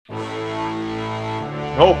Okay,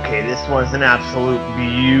 this one's an absolute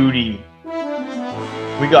beauty.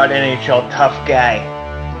 We got NHL tough guy,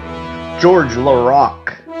 George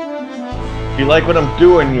Laraque. If you like what I'm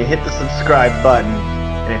doing, you hit the subscribe button.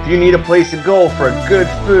 And if you need a place to go for good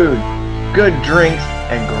food, good drinks,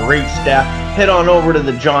 and great staff, head on over to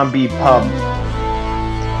the John B. Pub.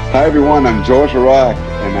 Hi everyone, I'm George Laraque,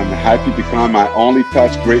 and I'm happy to come on my Only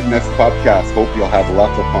Touch Greatness podcast. Hope you'll have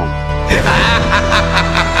lots of fun.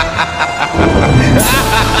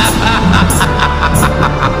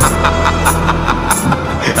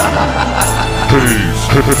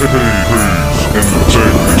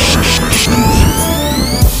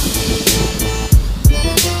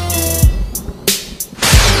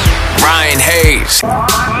 Ryan Hayes.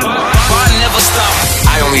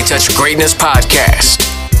 I Only Touch Greatness podcast.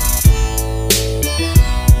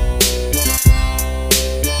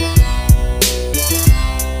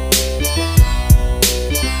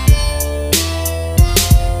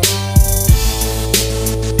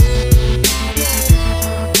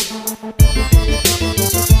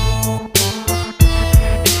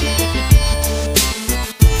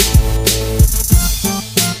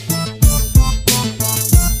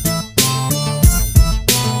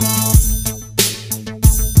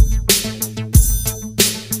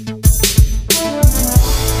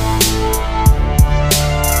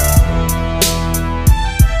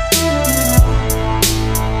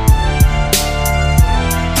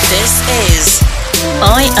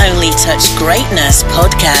 I Only Touch Greatness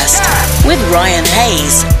podcast with Ryan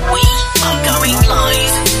Hayes. We are going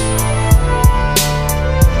live.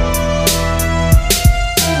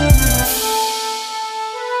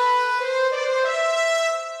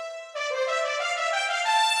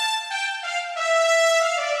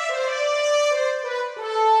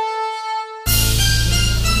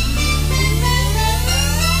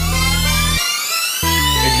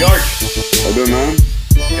 Hey, George. How you doing, man?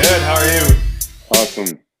 Good, how are you?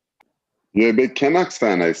 Awesome. You're a big Canucks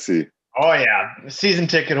fan, I see. Oh, yeah. Season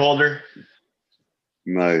ticket holder.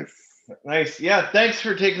 Nice. Nice. Yeah, thanks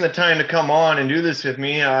for taking the time to come on and do this with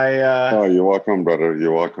me. Oh, you're welcome, brother.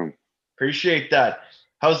 You're welcome. Appreciate that.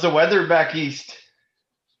 How's the weather back east?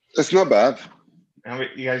 It's not bad.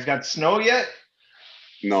 You guys got snow yet?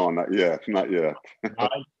 No, not yet. Not yet. But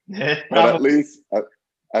But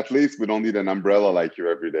at least we don't need an umbrella like you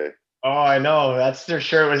every day. Oh, I know. That's for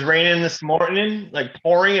sure. It was raining this morning, like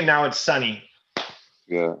pouring, and now it's sunny.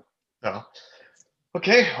 Yeah. So,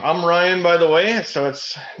 okay, I'm Ryan, by the way. So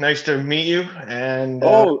it's nice to meet you. And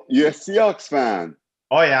Oh, you're a Seahawks fan.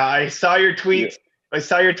 oh yeah, I saw your tweets. Yeah. I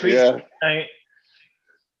saw your tweets Yeah. last night.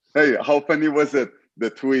 Hey, how funny was it? The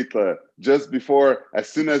tweet just before, as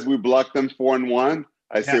soon as we blocked them 4-1,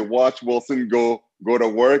 I say, "Watch Wilson go to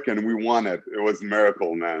work," and we won it. It was a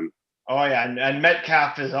miracle, man. Oh yeah, and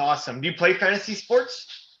Metcalf is awesome. Do you play fantasy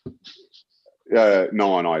sports?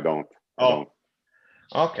 No, I don't.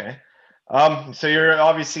 Okay. So you're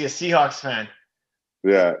obviously a Seahawks fan.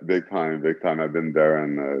 Yeah, big time. I've been there,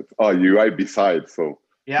 and you right beside. So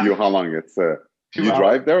Yeah. how long? It's 2 you hours.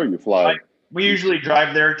 drive there or you fly? We usually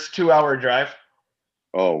drive there. It's 2 hour drive.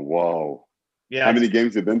 Oh wow! Yeah. How many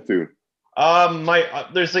games you been to?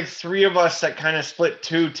 There's like three of us that kind of split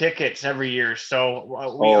 2 tickets every year. So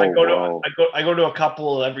I go to a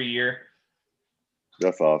couple every year.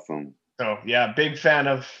 That's awesome. So yeah, big fan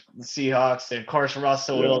of the Seahawks, and of course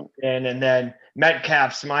Russell Wilson, and then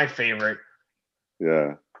Metcalf's my favorite.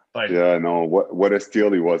 Yeah. But yeah, no. What a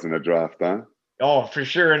steal he was in the draft, huh? Oh, for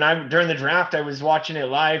sure. And during the draft, I was watching it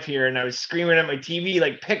live here, and I was screaming at my TV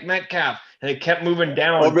like, "Pick Metcalf!" And it kept moving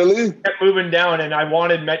down. Oh, really? It kept moving down, and I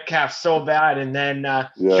wanted Metcalf so bad. And then,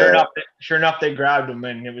 sure enough, they grabbed him,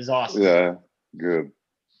 and it was awesome. Yeah, good.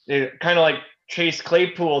 It kind of like Chase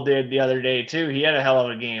Claypool did the other day too. He had a hell of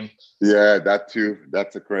a game. Yeah, that too.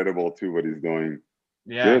 That's incredible too. What he's doing.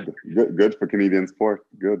 Yeah, good for Canadian sport.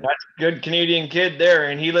 Good. That's a good Canadian kid there,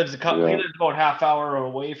 and he lives He lives about half hour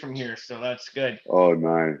away from here, so that's good. Oh,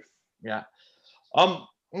 nice. Yeah.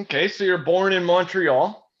 Okay, so you're born in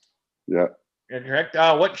Montreal. Yeah. Correct.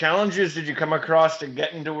 What challenges did you come across to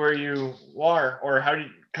get into where you are, or how did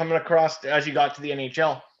you come across as you got to the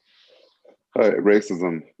NHL?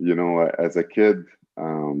 Racism. As a kid,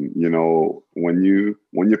 when your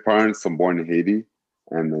parents are born in Haiti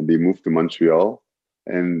and then they move to Montreal,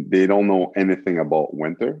 and they don't know anything about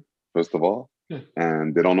winter, first of all,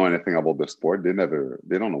 and they don't know anything about the sport. They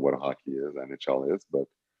don't know what hockey is, NHL is. But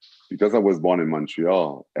because I was born in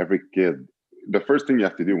Montreal, every kid, the first thing you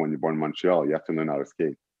have to do when you're born in Montreal, you have to learn how to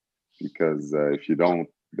skate. Because if you don't,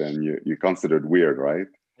 then you're considered weird, right?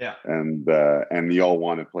 Yeah. And you all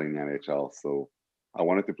want to play in the NHL. So I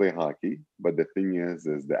wanted to play hockey, but the thing is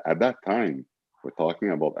that at that time, we're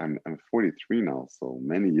talking about I'm 43 now, so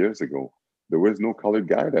many years ago, there was no colored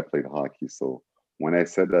guy that played hockey. So when I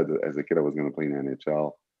said that as a kid I was going to play in the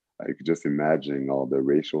NHL, I could just imagine all the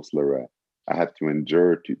racial slur I had to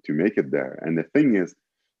endure to make it there. And the thing is,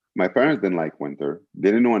 my parents didn't like winter. They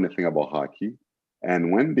didn't know anything about hockey.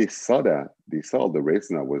 And when they saw that, they saw the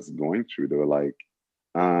racing I was going through, they were like,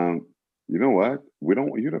 um, you know what? We don't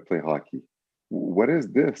want you to play hockey. What is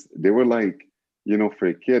this? They were like, for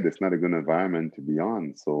a kid, it's not a good environment to be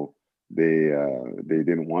on. So they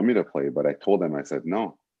didn't want me to play, but I told them, I said,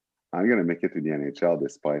 no, I'm gonna make it to the NHL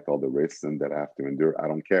despite all the racism that I have to endure. I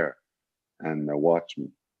don't care. And watch me.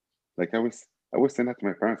 Like I was saying that to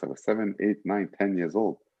my parents. I was 7, 8, 9, 10 years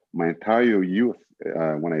old. My entire youth,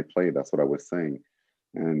 when I played, that's what I was saying.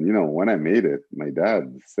 And when I made it, my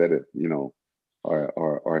dad said it.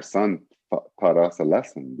 Our son taught us a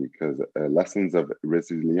lesson, because lessons of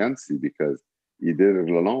resiliency, because he did it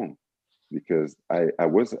alone. Because I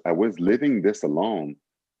was living this alone,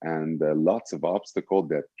 and lots of obstacles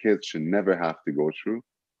that kids should never have to go through.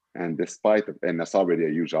 And and that's already a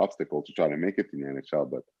huge obstacle to try to make it to the NHL,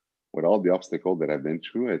 but with all the obstacles that I've been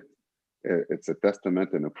through, it's a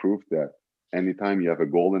testament and a proof that anytime you have a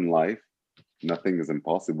goal in life, nothing is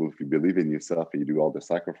impossible if you believe in yourself and you do all the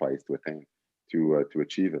sacrifice to attain to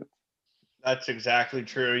achieve it. That's exactly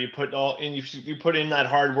true. You put all in, you put in that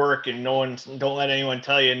hard work, and don't let anyone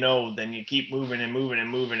tell you no. Then you keep moving and moving and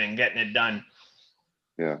moving and getting it done.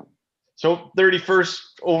 Yeah. So 31st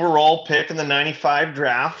overall pick in the 95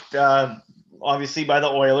 draft, obviously by the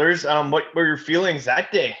Oilers. What were your feelings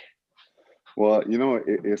that day? Well,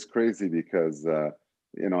 it's crazy because, at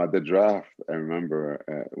the draft, I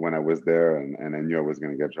remember when I was there, and I knew I was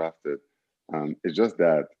going to get drafted. It's just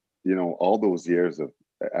that, all those years of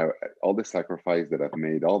all the sacrifice that I've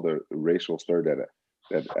made, all the racial slur that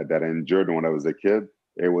I endured when I was a kid,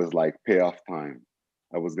 it was like payoff time.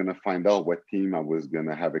 I was going to find out what team I was going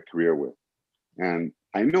to have a career with. And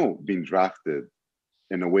I know being drafted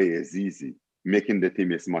in a way is easy. Making the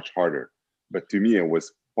team is much harder. But to me, it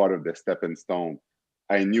was part of the stepping stone.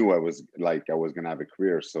 I knew I was going to have a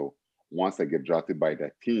career. So once I get drafted by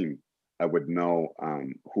that team, I would know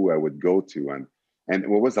who I would go to. And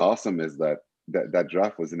what was awesome is that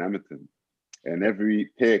draft was in Edmonton. And every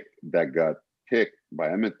pick that got picked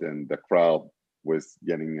by Edmonton, the crowd was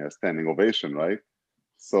getting a standing ovation, right?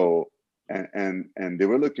 So and they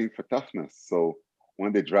were looking for toughness. So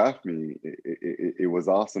when they draft me, it was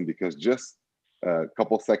awesome, because just a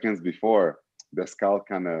couple seconds before, the scout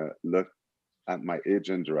kind of looked at my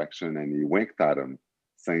agent direction and he winked at him,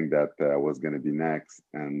 saying that I was going to be next.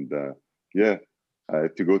 And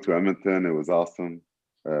to go to Edmonton, it was awesome.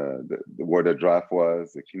 Where the draft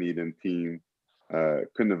was, a Canadian team,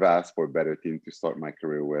 couldn't have asked for a better team to start my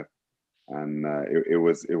career with, and it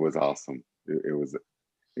was awesome.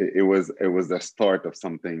 It was the start of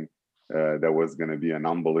something that was going to be an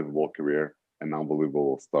unbelievable career, an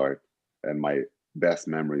unbelievable start. And my best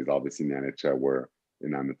memories, obviously, in the NHL were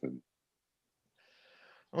in Edmonton.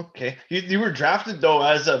 Okay, you were drafted though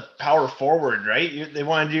as a power forward, right? They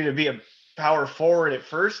wanted you to be a power forward at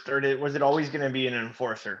first, or was it always going to be an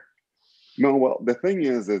enforcer? No, well, the thing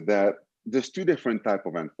is that there's two different type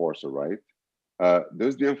of enforcer, right?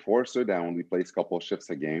 There's the enforcer that only plays a couple of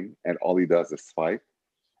shifts a game, and all he does is fight.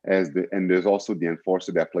 And there's also the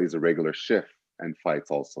enforcer that plays a regular shift and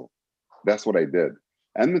fights also. That's what I did.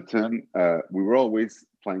 Edmonton, we were always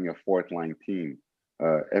playing a fourth line team.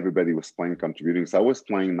 Everybody was playing, contributing. So I was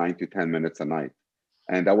playing 9 to 10 minutes a night.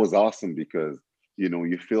 And that was awesome because,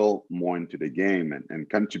 you feel more into the game and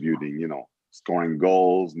contributing, scoring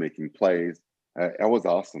goals, making plays. That was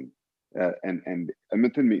awesome. And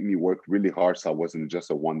Edmonton made me work really hard, so I wasn't just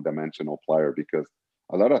a one-dimensional player, because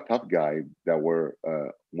a lot of tough guys that were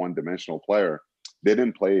one-dimensional player, they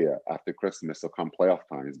didn't play after Christmas or come playoff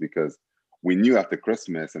times, because we knew after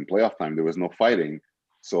Christmas and playoff time there was no fighting,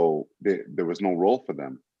 so there was no role for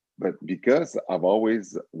them. But because I've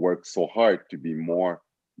always worked so hard to be more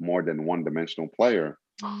than one-dimensional player,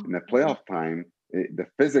 in the playoff time, the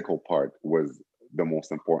physical part was the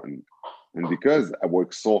most important. And because I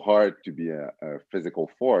worked so hard to be a physical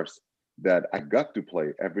force, that I got to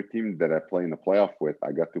play every team that I play in the playoff with,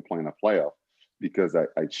 I got to play in a playoff, because I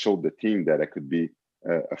showed the team that I could be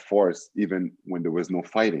a force even when there was no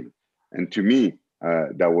fighting. And to me,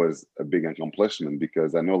 that was a big accomplishment,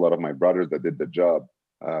 because I know a lot of my brothers that did the job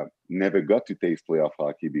never got to taste playoff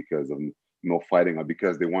hockey because of no fighting, or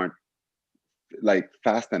because they weren't like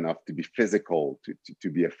fast enough to be physical, to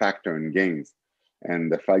be a factor in games.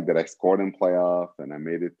 And the fact that I scored in playoff and I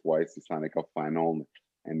made it twice to Stanley Cup final,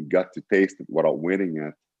 and got to taste it without winning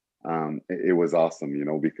it, it was awesome,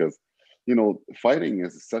 because, fighting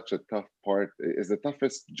is such a tough part. It's the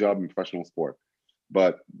toughest job in professional sport.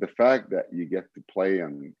 But the fact that you get to play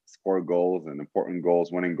and score goals and important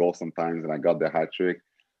goals, winning goals sometimes, and I got the hat trick,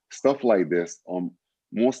 stuff like this,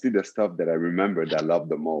 mostly the stuff that I remember that I love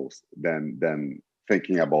the most than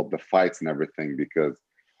thinking about the fights and everything. Because,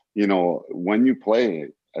 when you play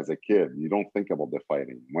as a kid, you don't think about the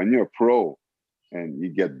fighting. When you're a pro and you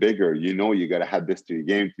get bigger, you got to have this to your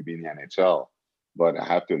game to be in the NHL. But I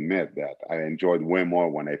have to admit that I enjoyed way more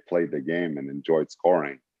when I played the game and enjoyed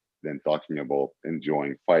scoring than talking about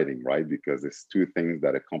enjoying fighting, right? Because it's two things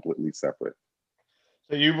that are completely separate.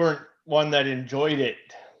 So you weren't one that enjoyed it.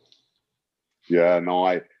 Yeah,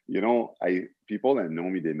 no, people that know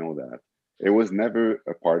me, they know that. It was never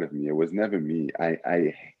a part of me. It was never me.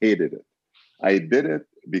 I hated it. I did it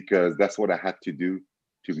because that's what I had to do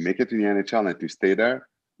to make it to the NHL and to stay there,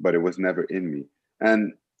 but it was never in me.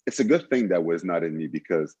 And it's a good thing that was not in me,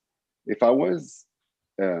 because if I was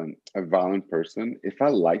a violent person, if I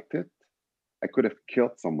liked it, I could have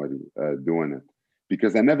killed somebody doing it,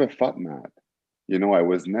 because I never fought mad. I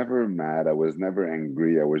was never mad. I was never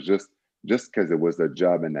angry. I was just because it was a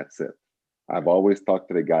job and that's it. I've always talked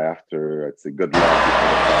to the guy after. It's a good luck.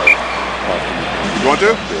 You want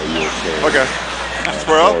to? Okay.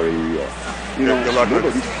 Square up. Good luck.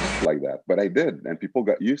 Nobody talks like that, but I did, and people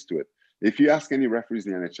got used to it. If you ask any referees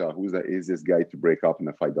in the NHL, who's the easiest guy to break up in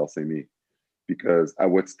a fight, they'll say me, because I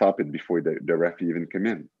would stop it before the referee even came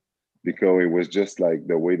in, because it was just like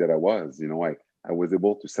the way that I was. I was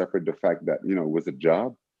able to separate the fact that, it was a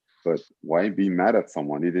job, but why be mad at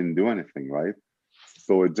someone? He didn't do anything, right?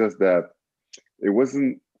 So it's just that it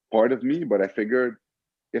wasn't part of me, but I figured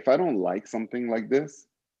if I don't like something like this,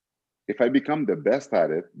 if I become the best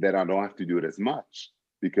at it, then I don't have to do it as much,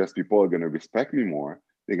 because people are going to respect me more.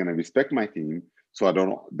 They're going to respect my team. So I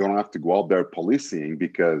don't have to go out there policing,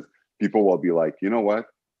 because people will be like, you know what?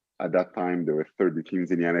 At that time, there were 30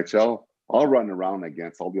 teams in the NHL. I'll run around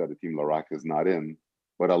against all the other team Laraque is not in,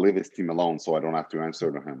 but I'll leave his team alone so I don't have to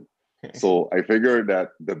answer to him. So I figured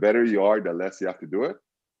that the better you are, the less you have to do it.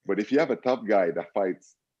 But if you have a tough guy that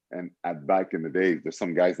fights, and back in the days, there's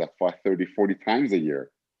some guys that fight 30, 40 times a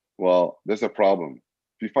year. Well, there's a problem.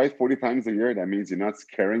 If you fight 40 times a year, that means you're not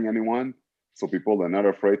scaring anyone. So people are not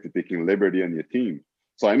afraid to taking liberty on your team.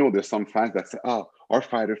 So I know there's some fans that say, oh, our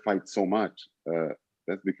fighter fights so much.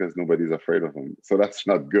 That's because nobody's afraid of him. So that's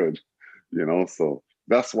not good, So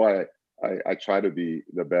that's why I try to be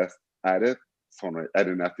the best at it. So I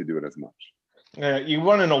didn't have to do it as much. You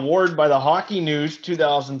won an award by the Hockey News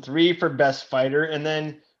 2003 for Best Fighter, and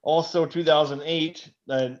then also 2008,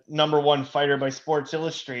 the #1 fighter by Sports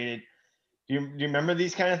Illustrated. Do you remember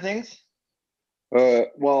these kind of things?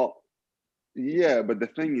 Well, yeah, but the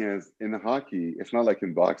thing is, in hockey, it's not like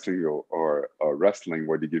in boxing or wrestling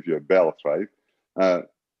where they give you a belt, right?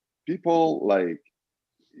 People, like,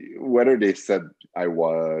 whether they said I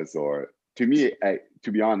was, or to me,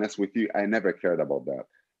 to be honest with you, I never cared about that.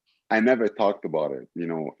 I never talked about it.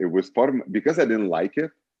 It was part of because I didn't like it.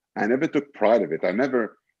 I never took pride of it. I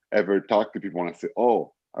never ever talked to people and say,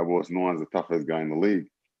 "Oh, I was known as the toughest guy in the league,"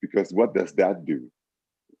 because what does that do?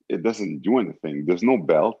 It doesn't do anything. There's no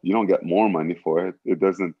belt. You don't get more money for it. It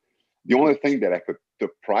doesn't. The only thing that I could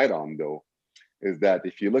take pride on, though, is that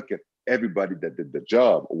if you look at everybody that did the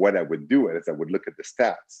job, what I would do is I would look at the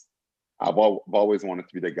stats. I've always wanted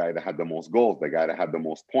to be the guy that had the most goals, the guy that had the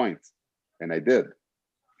most points, and I did.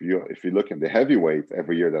 If you look at the heavyweights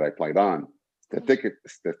every year that I played on,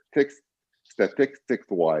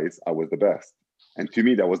 statistics-wise, I was the best. And to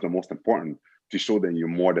me, that was the most important, to show that you're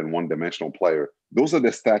more than one-dimensional player. Those are the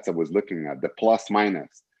stats I was looking at, the plus,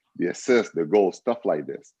 minus, the assists, the goals, stuff like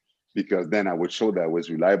this. Because then I would show that I was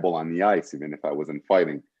reliable on the ice, even if I wasn't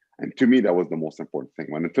fighting. And to me, that was the most important thing.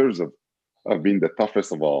 When in terms of being the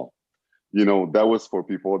toughest of all, that was for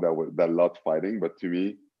people that loved fighting. But to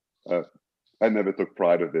me, I never took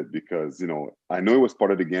pride of it, because, I know it was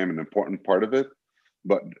part of the game, an important part of it.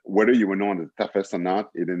 But whether you were known as the toughest or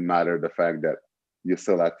not, it didn't matter. The fact that you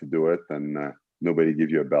still had to do it, and nobody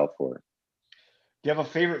give you a belt for it. Do you have a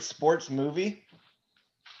favorite sports movie?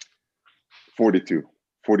 42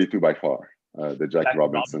 by far, the Jackie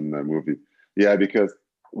Robinson movie. Yeah, because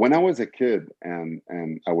when I was a kid and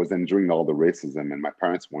I was enjoying all the racism, and my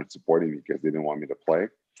parents weren't supporting me because they didn't want me to play,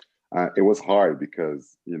 it was hard,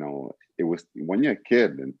 because, it was when you're a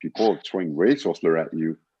kid and people throwing racial slur at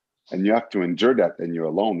you, and you have to endure that, and you're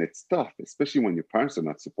alone. It's tough, especially when your parents are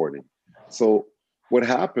not supporting. So what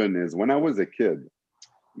happened is, when I was a kid,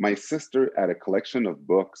 my sister had a collection of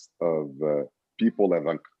books of people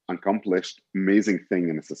accomplished amazing thing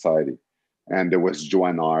in a society. And there was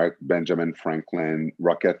Joan Arc, Benjamin Franklin,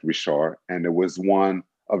 Rocket Richard, and there was one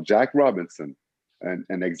of Jack Robinson,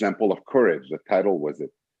 an example of courage. The title was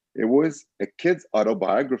it. It was a kid's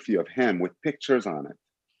autobiography of him with pictures on it.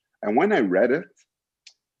 And when I read it,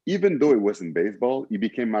 even though it wasn't baseball, he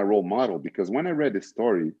became my role model because when I read his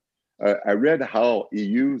story, I read how he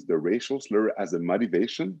used the racial slur as a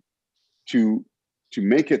motivation to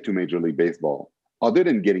make it to Major League Baseball. Other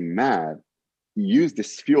than getting mad, he used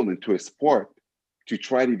this field into a sport to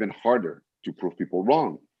try it even harder to prove people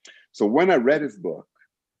wrong. So when I read his book,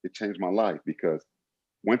 it changed my life because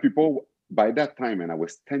when people, by that time, and I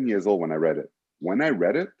was 10 years old when I read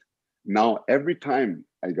it, now every time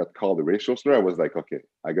I got called a racial slur, I was like, okay,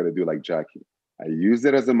 I got to do like Jackie. I used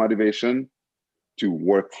it as a motivation to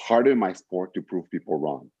work harder in my sport to prove people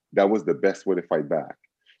wrong. That was the best way to fight back.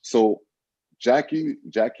 So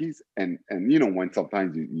Jackie's, and you know, when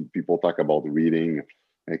sometimes people talk about reading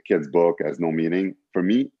a kid's book has no meaning, for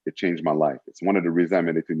me, it changed my life. It's one of the reasons I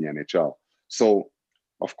made it to the NHL. So,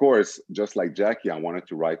 of course, just like Jackie, I wanted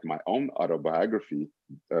to write my own autobiography,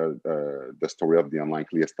 the story of the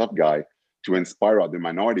unlikeliest tough guy, to inspire other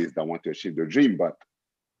minorities that want to achieve their dream. But,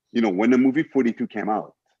 you know, when the movie 42 came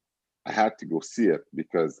out, I had to go see it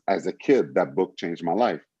because as a kid, that book changed my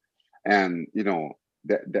life. And, you know,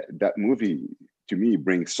 that movie to me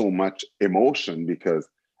brings so much emotion because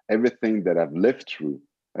everything that I've lived through,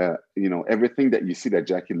 you know, everything that you see that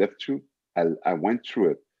Jackie lived through, I went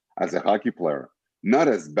through it as a hockey player. Not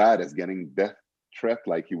as bad as getting death threat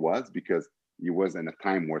like he was, because he was in a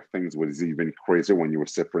time where things was even crazier when you were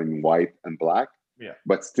separating white and black. Yeah.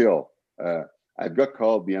 But still, I got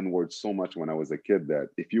called the N-word so much when I was a kid that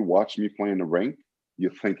if you watch me play in the rink,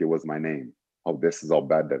 you think it was my name. Oh, this is how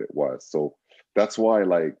bad that it was. So that's why,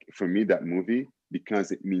 like, for me, that movie,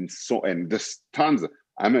 because it means so, and there's tons of,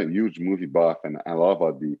 I'm a huge movie buff and I love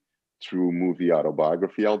all the true movie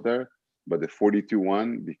autobiography out there. But the 42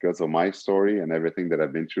 one, because of my story and everything that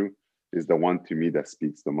I've been through, is the one to me that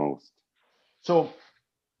speaks the most. So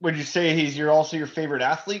would you say you're also your favorite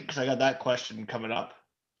athlete? Because I got that question coming up.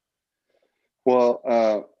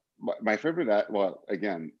 Well, my favorite, well,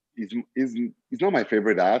 again, he's not my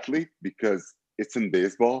favorite athlete because it's in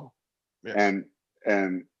baseball. Yeah.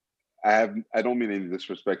 And I don't mean any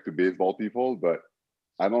disrespect to baseball people, but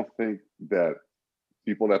I don't think that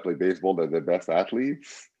people that play baseball are the best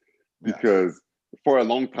athletes. Because for a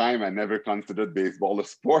long time, I never considered baseball a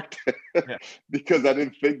sport because I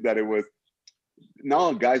didn't think that it was.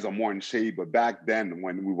 Now guys are more in shape, but back then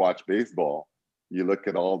when we watched baseball, you look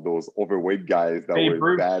at all those overweight guys that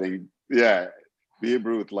were batting. Yeah, Babe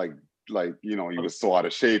Ruth, like you know, he was so out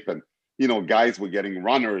of shape, and you know, guys were getting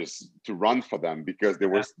runners to run for them because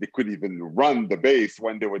they couldn't even run the base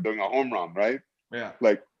when they were doing a home run, right? Yeah,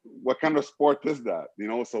 like what kind of sport is that? You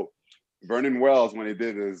know, so. Vernon Wells, when he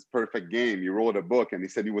did his perfect game, he wrote a book and he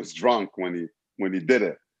said he was drunk when he did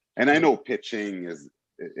it. And I know pitching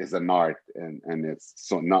is an art and it's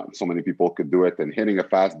so not so many people could do it. And hitting a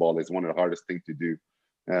fastball is one of the hardest things to do,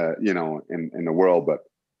 you know, in the world. But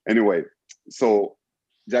anyway, so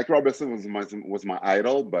Jack Robinson was my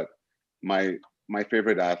idol, but my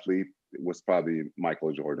favorite athlete was probably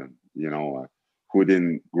Michael Jordan. You know, who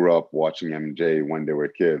didn't grow up watching MJ when they were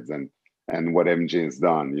kids and what MJ has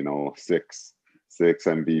done, you know, six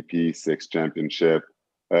MVP, 6 championship,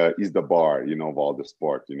 is the bar, you know, of all the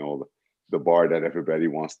sport, you know, the bar that everybody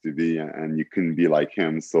wants to be, and you couldn't be like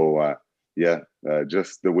him. So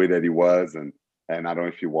just the way that he was, and I don't know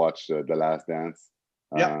if you watched The Last Dance.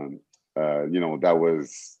 Yeah. You know, that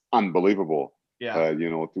was unbelievable. Yeah. You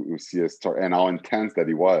know, to see his story and how intense that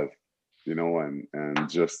he was, you know, and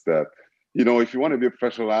just that, you know, if you want to be a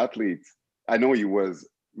professional athlete, I know he was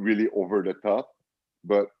really over the top,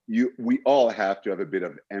 but we all have to have a bit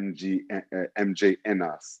of MJ in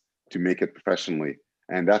us to make it professionally,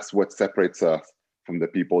 and that's what separates us from the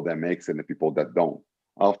people that makes it and the people that don't.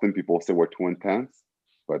 Often people say we're too intense,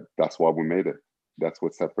 but that's why we made it. That's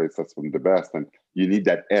what separates us from the best, and you need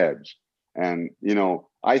that edge. And you know,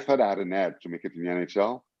 I thought I had an edge to make it to the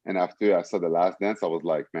NHL, and after I saw The Last Dance, I was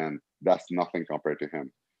like, man, that's nothing compared to him.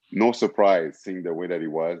 No surprise seeing the way that he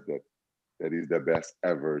was, that he's the best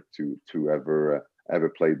ever to ever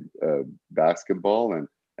played basketball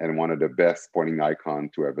and one of the best sporting icon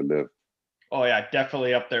to ever live. Oh yeah,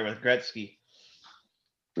 definitely up there with Gretzky.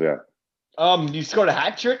 Yeah. You scored a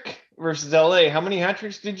hat trick versus LA. How many hat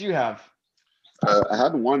tricks did you have? I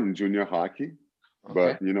had one in junior hockey,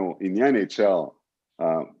 but you know, in the NHL,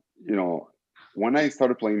 you know, when I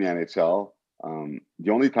started playing the NHL, the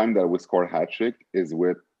only time that I would score a hat trick is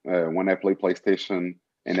with when I play PlayStation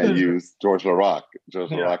and I used George Laraque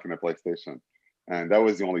in the PlayStation. And that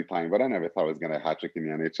was the only time, but I never thought I was going to hat trick in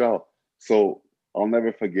the NHL. So I'll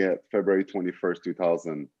never forget February 21st,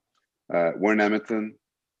 2000. We're in Edmonton.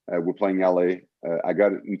 We're playing LA. I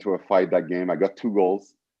got into a fight that game. I got 2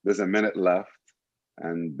 goals. There's a minute left.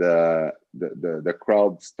 And the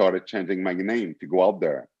crowd started chanting my name to go out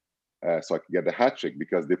there so I could get the hat trick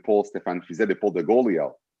because they pulled Stéphane Fiset, they pulled the goalie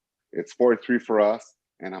out. It's 4-3 for us.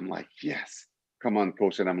 And I'm like, yes, come on,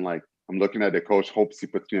 coach. And I'm looking at the coach, hopes he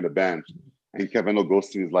puts me on the bench. And Kevin goes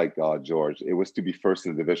to me, he's like, oh, George, it was to be first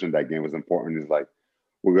in the division. That game was important. He's like,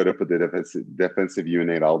 we're going to put the defensive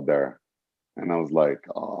unit out there. And I was like,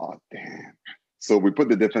 oh, damn. So we put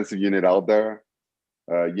the defensive unit out there.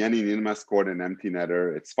 Yanni Nielema scored an empty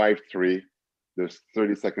netter. It's 5-3. There's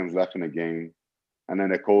 30 seconds left in the game. And then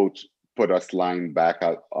the coach put us line back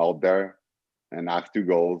out there. And I have 2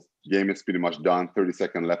 goals. Game is pretty much done. 30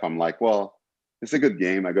 seconds left. I'm like, well, it's a good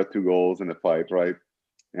game. I got 2 goals in the fight, right?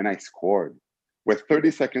 And I scored. With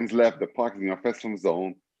 30 seconds left, the puck's in the offensive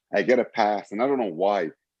zone. I get a pass, and I don't know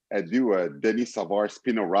why. I do a Denis Savard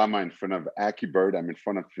spinorama in front of Aki Bird. I'm in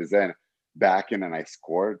front of Fiset, back in, and I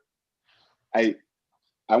scored. I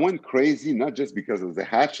went crazy, not just because it was a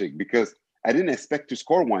hat trick, because I didn't expect to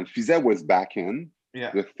score one. Fiset was back in.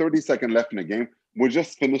 Yeah. The 30 seconds left in the game. We're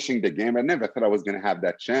just finishing the game. I never thought I was going to have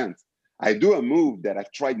that chance. I do a move that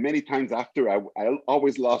I've tried many times after. I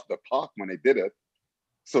always lost the puck when I did it.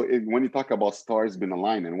 So when you talk about stars being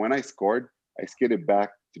aligned, and when I scored, I skated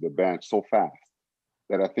back to the bench so fast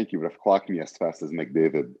that I think he would have clocked me as fast as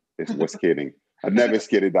McDavid was skating. I've never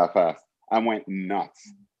skated that fast. I went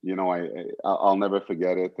nuts. You know, I'll never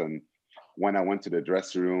forget it. And when I went to the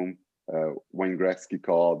dressing room, Wayne Gretzky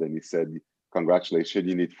called and he said, congratulations,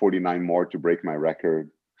 you need 49 more to break my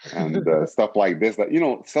record. And stuff like this, that, you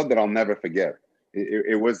know, stuff that I'll never forget.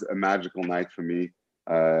 It was a magical night for me.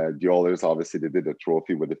 The Oilers, obviously, they did a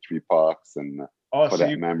trophy with the 3 pucks and for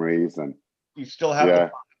that memories. And you still have the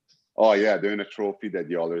puck. Oh, yeah, doing a trophy that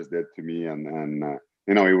the Oilers did to me. And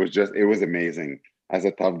you know, it was amazing. As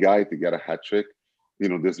a tough guy to get a hat trick, you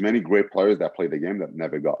know, there's many great players that play the game that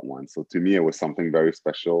never got one. So to me, it was something very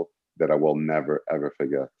special that I will never, ever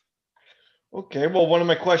forget. Okay, well, one of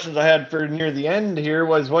my questions I had for near the end here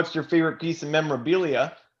was, what's your favorite piece of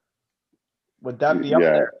memorabilia? Would that be up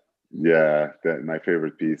there? Yeah, my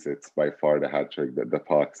favorite piece, it's by far the hat trick, the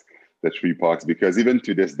pucks, the 3 pucks, because even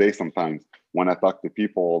to this day, sometimes when I talk to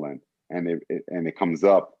people and it comes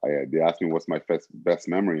up, they ask me what's my best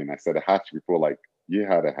memory, and I said a hat trick. People are like, you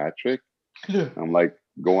had a hat trick? I'm like,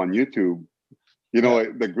 go on YouTube. You know,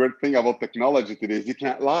 the great thing about technology today is you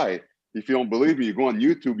can't lie. If you don't believe me, you go on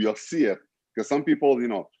YouTube, you'll see it. Because some people, you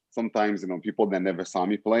know, sometimes, you know, people that never saw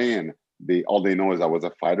me play and all they know is I was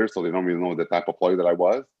a fighter, so they don't really know the type of player that I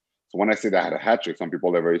was. So when I say that I had a hat trick, some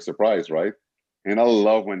people are very surprised, right? And I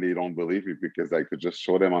love when they don't believe me because I could just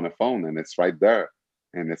show them on the phone and it's right there.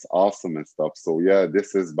 And it's awesome and stuff. So yeah,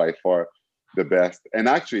 this is by far the best. And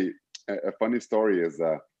actually, a funny story is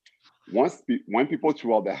when people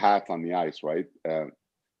threw out the hats on the ice, right?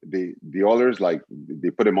 The others, like, they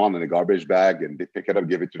put them on in a garbage bag and they pick it up,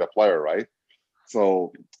 give it to the player, right?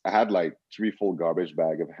 So I had like 3 full garbage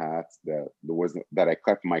bag of hats that I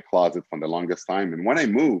kept in my closet for the longest time. And when I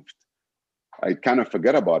moved, I kind of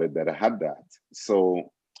forget about it that I had that.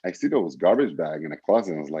 So I see those garbage bag in the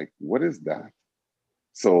closet and I was like, what is that?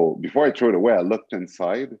 So before I threw it away, I looked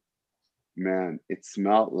inside. Man, it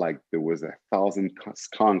smelled like there was 1,000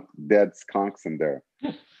 dead skunks in there.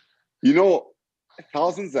 You know,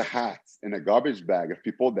 thousands of hats in a garbage bag of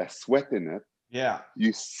people that sweat in it. Yeah.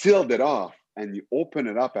 You sealed it off and you open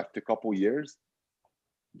it up after a couple years,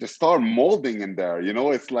 just start molding in there. You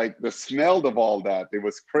know, it's like the smell of all that. It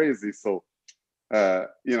was crazy. So,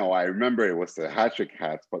 you know, I remember it was a hat trick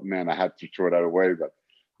hat, but man, I had to throw that away.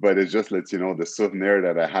 But it just lets you know the souvenir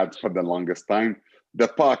that I had for the longest time. The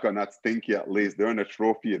puck are not stinky, at least. They're in a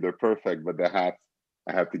trophy. They're perfect. But the hats,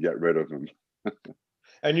 I have to get rid of them.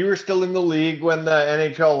 And you were still in the league when the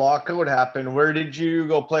NHL lockout happened. Where did you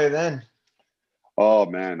go play then? Oh,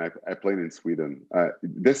 man, I played in Sweden.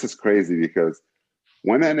 This is crazy because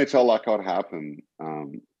when the NHL lockout happened,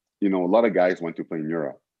 you know, a lot of guys went to play in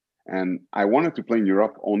Europe. And I wanted to play in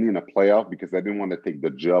Europe only in a playoff because I didn't want to take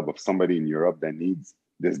the job of somebody in Europe that needs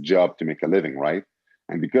this job to make a living, right?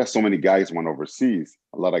 And because so many guys went overseas,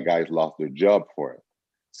 a lot of guys lost their job for it.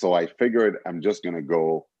 So I figured I'm just going to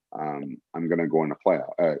go, I'm going to go in a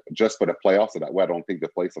playoff, just for the playoffs, so that way I don't take the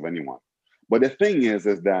place of anyone. But the thing is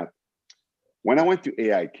that when I went to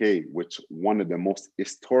AIK, which one of the most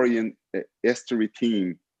history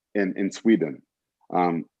team in Sweden,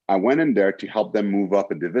 I went in there to help them move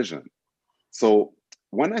up a division. So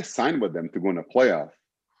when I signed with them to go in a playoff,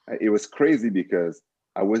 it was crazy because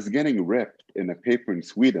I was getting ripped in a paper in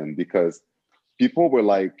Sweden because people were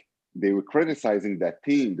like, they were criticizing that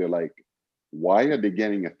team. They're like, why are they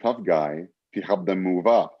getting a tough guy to help them move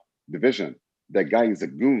up division? That guy is a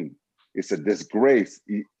goon. It's a disgrace.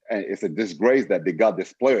 It's a disgrace that they got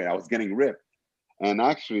this player. I was getting ripped. And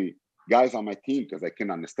actually, guys on my team, because I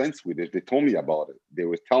can understand Swedish, they told me about it. They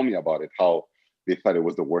would tell me about it, how they thought it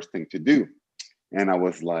was the worst thing to do. And I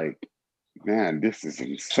was like, man, this is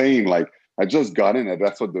insane. Like, I just got in and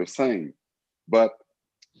that's what they're saying. But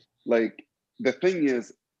like, the thing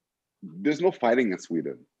is, there's no fighting in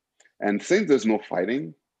Sweden. And since there's no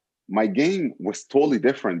fighting, my game was totally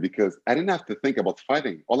different because I didn't have to think about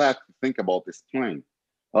fighting. All I had to think about is playing.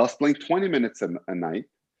 I was playing 20 minutes a night.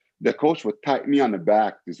 The coach would tap me on the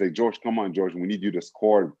back to say, George, come on, George, we need you to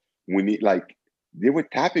score. We need, like, they were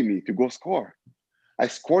tapping me to go score. I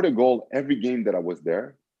scored a goal every game that I was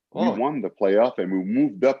there. Oh. We won the playoff and we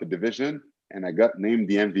moved up a division and I got named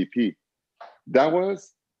the MVP. That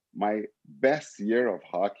was my best year of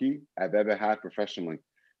hockey I've ever had professionally.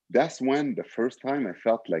 That's when the first time I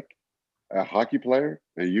felt like a hockey player,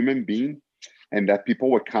 a human being, and that people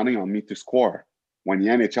were counting on me to score when the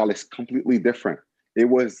NHL is completely different. It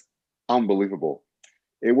was unbelievable.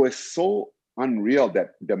 It was so unreal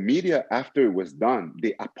that the media, after it was done,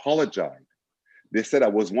 they apologized. They said I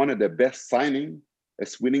was one of the best signing a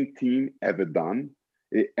Sweden team ever done.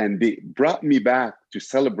 And they brought me back to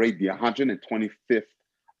celebrate the 125th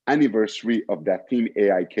anniversary of that team,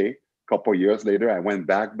 AIK. A couple of years later, I went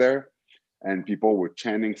back there and people were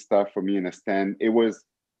chanting stuff for me in a stand. It was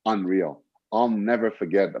unreal. I'll never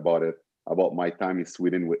forget about it, about my time in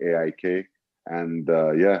Sweden with AIK. And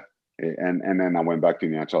and then I went back to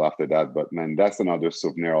the NHL after that. But man, that's another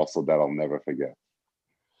souvenir also that I'll never forget.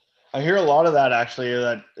 I hear a lot of that, actually,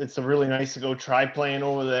 that it's really nice to go try playing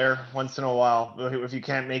over there once in a while. If you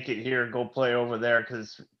can't make it here, go play over there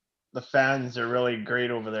because the fans are really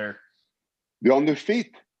great over there. They're on their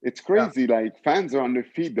feet. It's crazy. Yeah. Like, fans are on their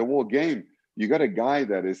feet the whole game. You got a guy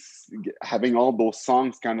that is having all those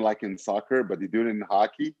songs kind of like in soccer, but they do it in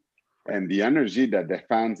hockey. And the energy that the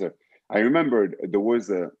fans are. I remember there was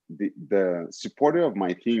the supporter of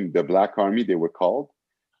my team, the Black Army, they were called.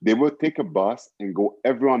 They would take a bus and go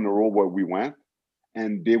everywhere on the road where we went.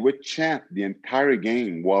 And they would chant the entire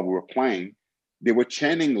game while we were playing. They were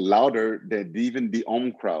chanting louder than even the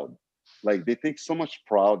home crowd. Like, they take so much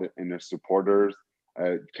pride in their supporters,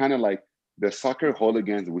 kind of like the soccer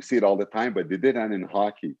hooligans. We see it all the time, but they did that in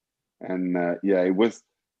hockey. And it was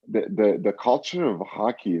the culture of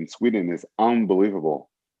hockey in Sweden is unbelievable.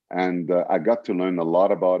 And I got to learn a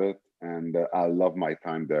lot about it. And I love my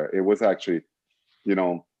time there. It was actually,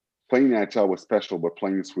 playing the NHL was special, but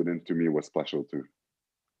playing in Sweden to me was special too.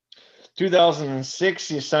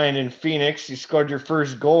 2006, you signed in Phoenix. You scored your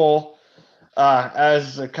first goal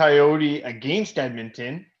as a Coyote against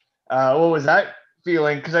Edmonton. What was that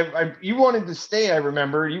feeling? Because you wanted to stay. I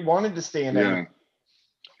remember you wanted to stay in Edmonton.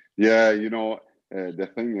 Yeah. The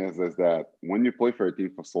thing is that when you play for a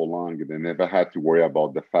team for so long, they never had to worry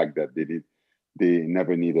about the fact that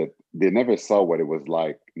they never saw what it was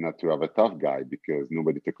like not to have a tough guy because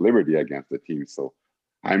nobody took liberty against the team. So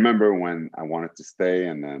I remember when I wanted to stay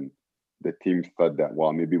and then the team thought that,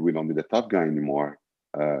 well, maybe we don't need a tough guy anymore.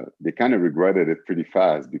 They kind of regretted it pretty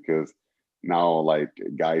fast because now like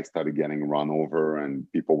guys started getting run over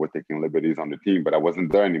and people were taking liberties on the team, but I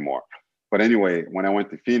wasn't there anymore. But anyway, when I went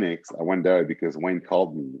to Phoenix, I went there because Wayne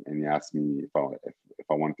called me and he asked me if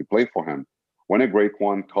I wanted to play for him. When a great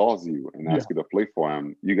one calls you and asks you to play for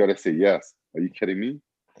him, you got to say yes. Are you kidding me?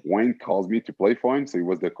 Wayne calls me to play for him. So he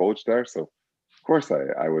was the coach there. So of course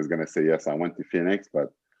I was going to say yes. I went to Phoenix,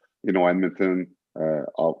 but Edmonton,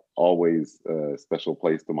 always a special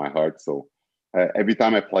place to my heart. So every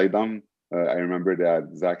time I played them, I remember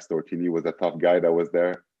that Zach Stortini was a tough guy that was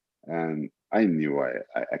there. And I knew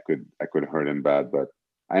I could hurt him bad, but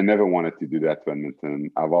I never wanted to do that to Edmonton.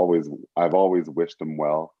 I've always wished them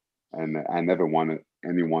well. And I never wanted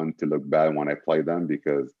anyone to look bad when I played them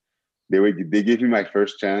because they gave me my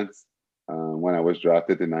first chance when I was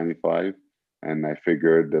drafted in '95. And I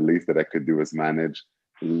figured the least that I could do is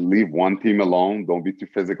leave one team alone. Don't be too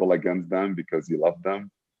physical against them because you love them.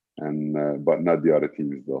 And but not the other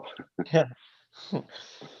teams though.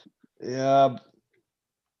 Yeah.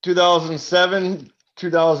 2007,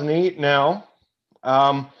 2008 now.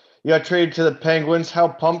 You got traded to the Penguins. How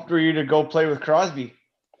pumped were you to go play with Crosby?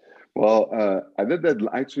 Well, I did that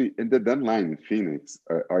actually in the deadline in Phoenix.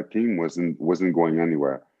 Our team wasn't going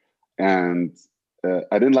anywhere, and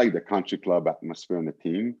I didn't like the country club atmosphere on the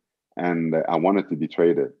team, and I wanted to be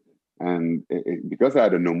traded. And because I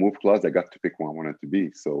had a no move clause, I got to pick one I wanted to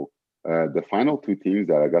be. So the final two teams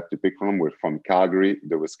that I got to pick from were from Calgary.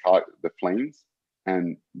 There was the Flames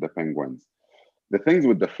and the Penguins. The things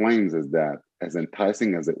with the Flames is that, as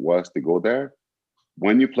enticing as it was to go there,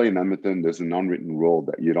 when you play in Edmonton, there's an unwritten rule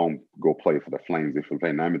that you don't go play for the Flames if you play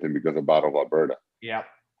in Edmonton because of Battle of Alberta. Yeah.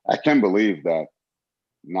 I can't believe that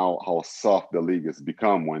now how soft the league has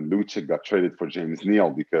become when Lucic got traded for James Neal,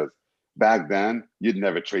 because back then you'd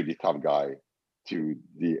never trade the top guy to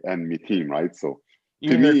the enemy team, right? So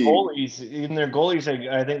even their goalies,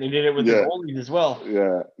 I think they did it with their goalies as well.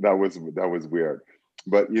 Yeah, that was weird.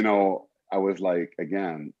 But I was like,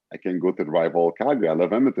 again, I can go to the rival Calgary. I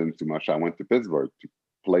love Edmonton too much. I went to Pittsburgh to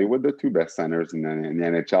play with the two best centers in the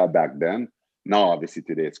NHL back then. Now, obviously,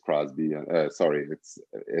 today it's Crosby. It's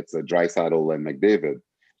a Draisaitl and McDavid.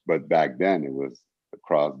 But back then it was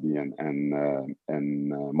Crosby and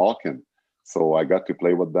Malkin. So I got to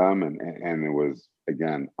play with them, and it was,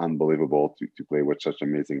 again, unbelievable to play with such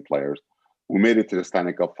amazing players. We made it to the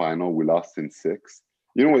Stanley Cup final. We lost in 6.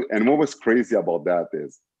 And what was crazy about that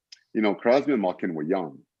is, Crosby and Malkin were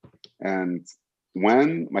young. And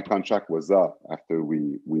when my contract was up after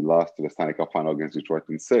we lost to the Stanley Cup final against Detroit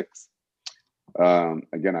in 6,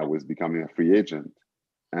 again, I was becoming a free agent.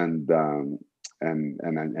 And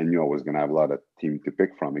I knew I was going to have a lot of team to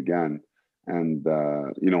pick from again. And,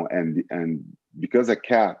 and because of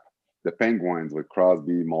cap, the Penguins with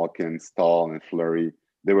Crosby, Malkin, Stahl, and Fleury,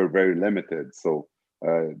 they were very limited. So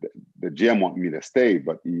the GM wanted me to stay,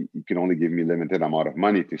 but he can only give me limited amount of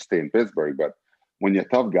money to stay in Pittsburgh. But when you're a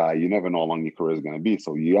tough guy, you never know how long your career is going to be.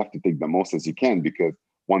 So you have to take the most as you can, because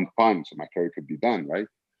one punch and my career could be done, right?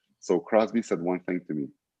 So Crosby said one thing to me.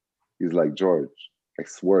 He's like, George, I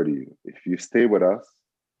swear to you, if you stay with us,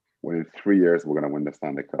 within 3 years, we're going to win the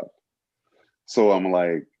Stanley Cup. So I'm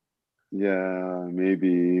like, yeah,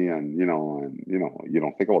 maybe. And you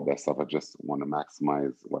don't think about that stuff. I just want to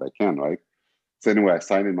maximize what I can, right? So anyway, I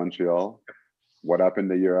signed in Montreal. What happened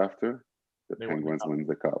the year after? The Penguins win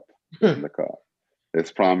the cup. Win the cup.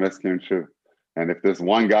 His promise came true. And if there's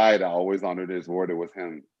one guy that always honored his word, it was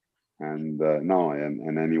him. And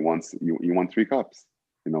and then he won 3 cups.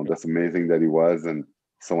 That's amazing that he was, and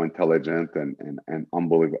so intelligent and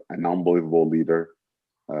unbelievable leader,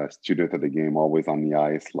 student of the game, always on the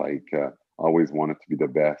ice, always wanted to be the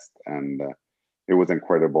best. And it was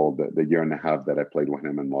incredible the year and a half that I played with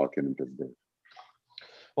him and Malkin in Pittsburgh.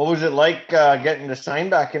 What was it like getting to sign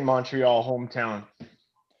back in Montreal, hometown?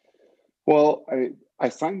 Well, I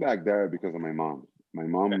signed back there because of my mom. My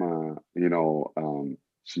mom,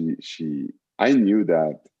 I knew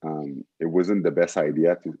that it wasn't the best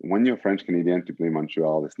idea when you're French Canadian to play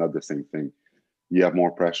Montreal. It's not the same thing. You have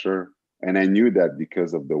more pressure, and I knew that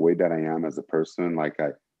because of the way that I am as a person.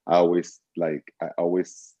 I always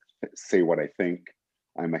say what I think.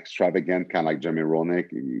 I'm extravagant, kind of like Jeremy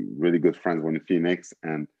Roenick. Really good friends when in Phoenix,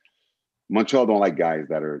 and Montreal don't like guys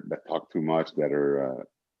that talk too much, that are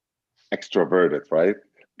extroverted, right?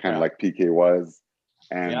 Kind of like PK was,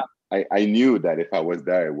 and. Yeah. I knew that if I was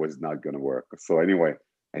there, it was not going to work. So anyway,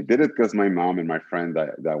 I did it because my mom and my friend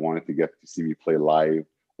that wanted to get to see me play live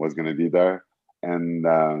was going to be there. And,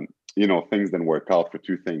 things didn't work out for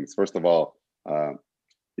 2 things. First of all,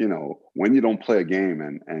 when you don't play a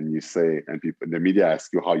game and you say, and the media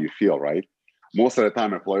ask you how you feel, right? Most of the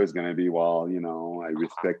time, a player is going to be, well, I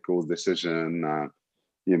respect Cole's decision. I'm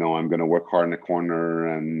going to work hard in the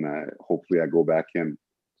corner, and hopefully I go back in.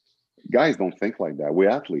 Guys don't think like that. We're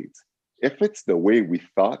athletes. If it's the way we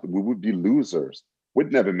thought, we would be losers.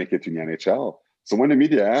 We'd never make it to the NHL. So when the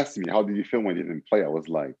media asked me, how did you feel when you didn't play? I was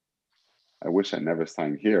like, I wish I never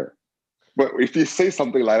signed here. But if you say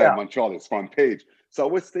something like that in Montreal, it's front page. So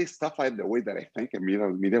I would say stuff like the way that I think. And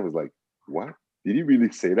media was like, what? Did he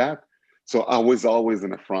really say that? So I was always in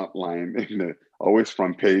the front line, always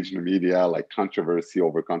front page in the media, like controversy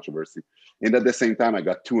over controversy. And at the same time, I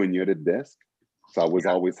got 2 herniated discs. So I was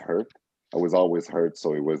always hurt.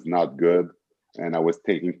 So it was not good. And I was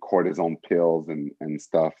taking cortisone pills and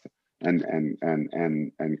stuff and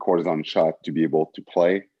cortisone shot to be able to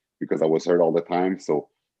play because I was hurt all the time. So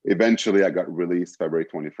eventually I got released February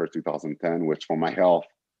 21st, 2010, which for my health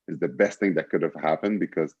is the best thing that could have happened,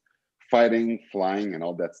 because fighting, flying, and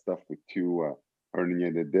all that stuff with 2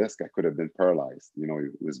 herniated discs, I could have been paralyzed. It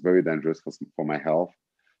was very dangerous for my health.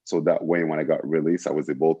 So that way, when I got released, I was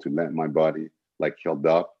able to let my body healed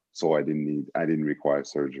up, so I didn't require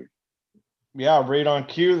surgery. Yeah, right on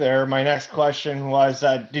cue there. My next question was,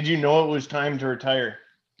 did you know it was time to retire?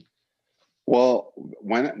 Well,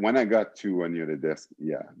 when I got 2 herniated disc,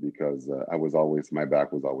 yeah, because my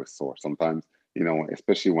back was always sore. Sometimes,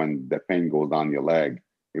 especially when the pain goes down your leg,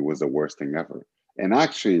 it was the worst thing ever. And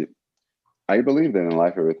actually, I believe that in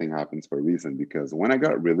life, everything happens for a reason, because when I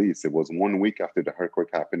got released, it was 1 week after the earthquake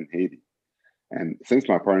happened in Haiti. And since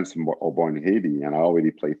my parents were born in Haiti and I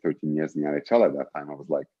already played 13 years in the NHL at that time, I was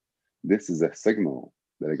like, this is a signal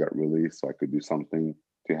that I got released so I could do something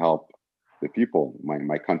to help the people,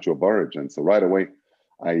 my country of origin. So right away,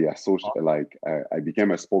 I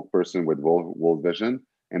became a spokesperson with World Vision,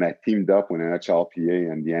 and I teamed up with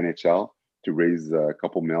NHLPA and the NHL to raise a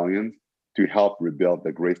couple million to help rebuild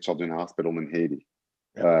the Grace Children's Hospital in Haiti.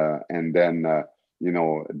 And then,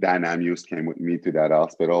 Dan Amius came with me to that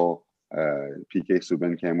hospital. PK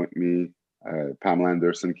Subban came with me. Pamela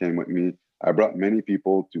Anderson came with me. I brought many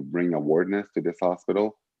people to bring awareness to this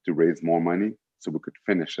hospital to raise more money so we could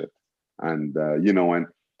finish it. And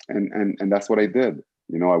and that's what I did.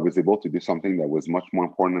 I was able to do something that was much more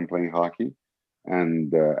important than playing hockey.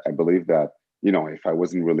 And I believe that, if I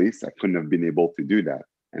wasn't released, I couldn't have been able to do that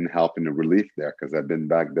and help in the relief there, because I've been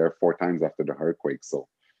back there 4 times after the earthquake. So,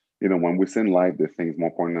 when we sing live, there's things more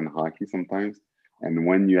important than hockey sometimes. And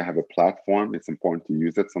when you have a platform, it's important to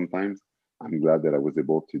use it sometimes. I'm glad that I was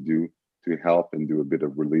able to help and do a bit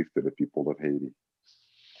of relief to the people of Haiti.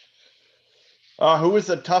 Who was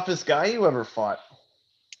the toughest guy you ever fought?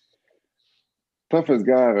 Toughest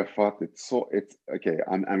guy I ever fought. It's okay.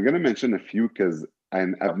 I'm gonna mention a few because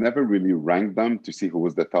I've never really ranked them to see who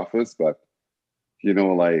was the toughest, but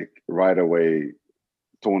like right away,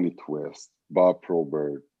 Tony Twist, Bob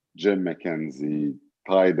Probert, Jim McKenzie,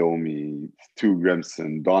 Ty Domi, Stu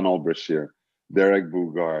Grimson, Donald Brashear, Derek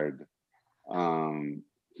Bugard,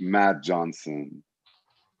 Matt Johnson.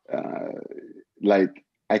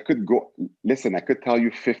 I could go. Listen, I could tell you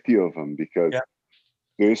 50 of them because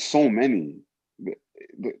there's so many.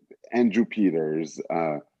 Andrew Peters,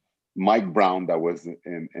 Mike Brown, that was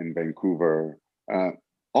in Vancouver.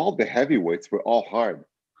 All the heavyweights were all hard.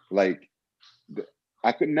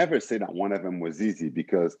 I could never say that one of them was easy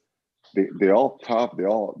because they're all tough. They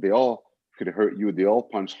all could hurt you. They all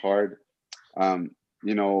punch hard.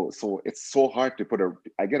 So it's so hard to put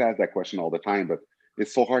I get asked that question all the time, but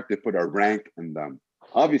it's so hard to put a rank in them.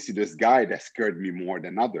 Obviously, this guy that scared me more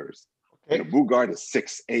than others. Okay. Bugard is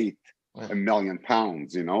 6'8", 1 million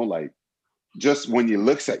pounds. Just when he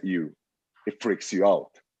looks at you, it freaks you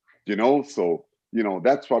out. So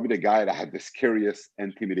that's probably the guy that had the scariest,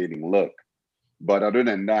 intimidating look. But other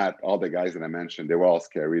than that, all the guys that I mentioned, they were all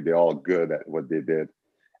scary. They're all good at what they did.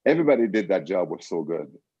 Everybody did that job was so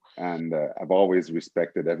good. And I've always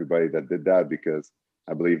respected everybody that did that because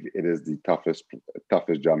I believe it is the toughest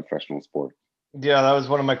job in professional sport. Yeah, that was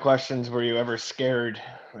one of my questions. Were you ever scared?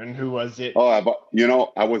 And who was it? Oh,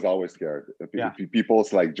 I was always scared.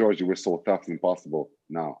 People's like, George, you were so tough, it's impossible.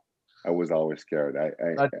 No, I was always scared.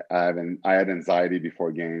 I had anxiety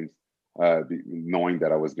before games, knowing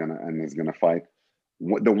that I was gonna fight.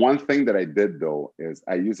 The one thing that I did though is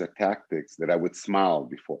I used a tactics that I would smile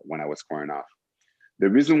before when I was squaring off. The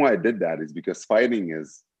reason why I did that is because fighting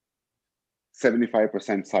is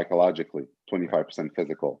 75% psychologically, 25%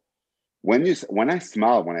 physical. When I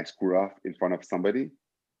smile, when I square off in front of somebody,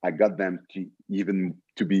 I got them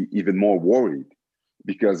to be even more worried,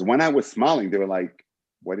 because when I was smiling, they were like,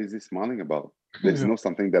 "What is he smiling about? There's no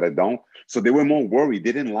something that I don't." So they were more worried.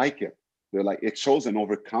 They didn't like it. They're like, it shows an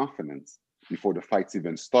overconfidence before the fights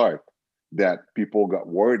even start that people got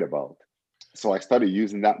worried about. So I started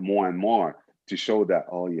using that more and more to show that,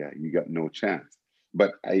 oh yeah, you got no chance.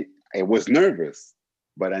 But I was nervous,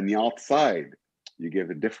 but on the outside, you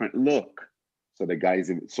give a different look. So the guys,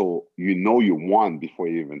 you won before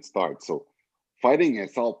you even start. So fighting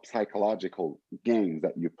is all psychological games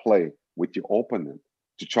that you play with your opponent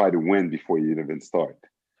to try to win before you even start.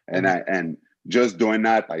 And just doing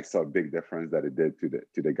that, I saw a big difference that it did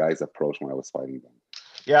to the guys' approach when I was fighting them.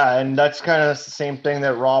 Yeah, and that's kind of the same thing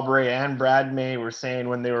that Rob Ray and Brad May were saying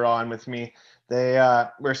when they were on with me. They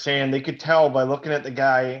were saying they could tell by looking at the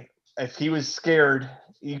guy if he was scared.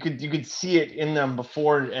 You could see it in them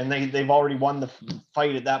before, and they've already won the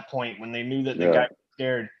fight at that point when they knew that the guy was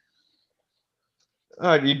scared.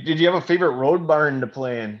 Did you have a favorite road barn to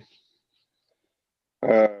play in?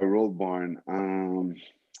 Road barn.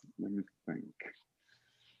 Let me think.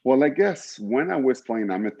 Well, I guess when I was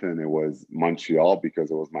playing Edmonton, it was Montreal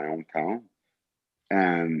because it was my hometown.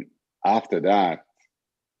 And after that,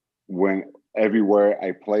 when everywhere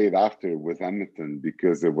I played after was Edmonton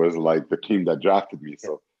because it was like the team that drafted me.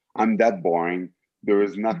 So I'm that boring. There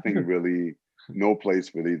is nothing really, no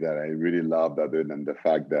place really that I really loved other than the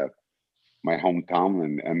fact that my hometown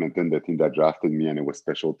and Edmonton, the team that drafted me, and it was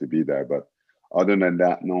special to be there. But other than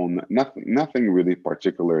that, no, nothing really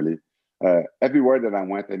particularly. Everywhere that I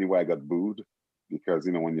went, anyway, I got booed because,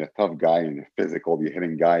 you know, when you're a tough guy and you're physical, you're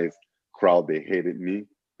hitting guys, crowd, they hated me.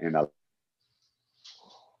 And I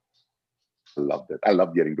loved it. I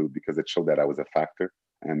loved getting booed because it showed that I was a factor.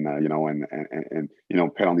 And, you know, and, you know,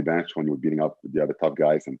 pet on the bench when you were beating up the other tough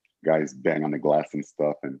guys and guys bang on the glass and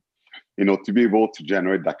stuff. And, you know, to be able to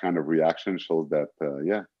generate that kind of reaction shows that,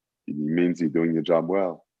 yeah, it means you're doing your job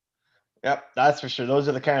well. Yep, that's for sure. Those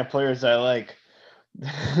are the kind of players I like.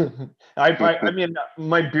 I mean,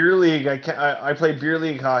 my beer league, I play beer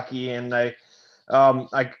league hockey, and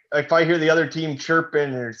if I hear the other team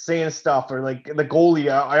chirping or saying stuff, or like the goalie,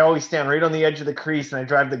 I always stand right on the edge of the crease and I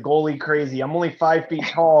drive the goalie crazy. I'm only 5 feet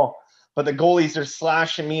tall, but the goalies are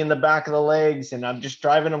slashing me in the back of the legs, and I'm just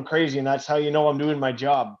driving them crazy. And that's how you know I'm doing my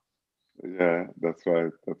job. Yeah, that's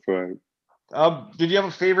right. That's right. Did you have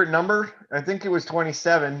a favorite number? I think it was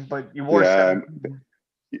 27, but you wore 7.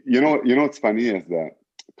 You know what's funny is that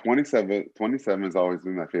 27 has always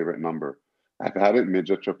been my favorite number. I've had it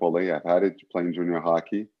midget AAA. I've had it playing junior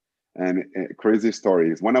hockey. And crazy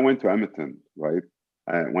story is when I went to Edmonton, right?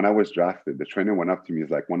 When I was drafted, the trainer went up to me.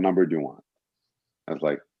 He's like, "What number do you want?" I was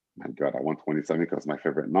like, "My God, I want 27 because it's my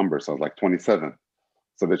favorite number." So I was like, 27.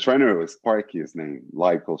 So the trainer was Sparky, his name,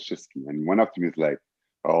 Lyko Kolshiski. And he went up to me. He's like,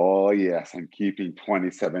 "Oh, yes, I'm keeping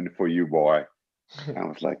 27 for you, boy." And I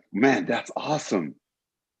was like, "Man, that's awesome."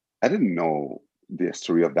 I didn't know the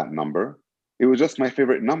history of that number. It was just my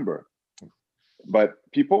favorite number. But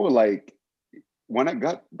people were like, when I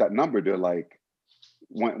got that number, they're like,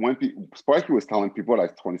 when Sparky was telling people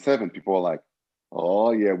like 27, people were like,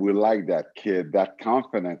 "Oh, yeah, we like that kid, that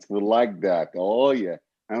confidence. We like that. Oh, yeah."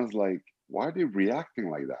 And I was like, why are they reacting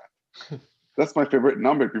like that? That's my favorite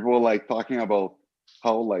number. People were like talking about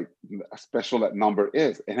how like special that number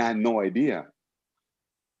is. And I had no idea.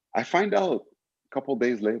 I find out a couple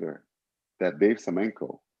days later that Dave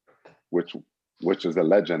Semenko, which is a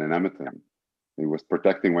legend in Edmonton, he was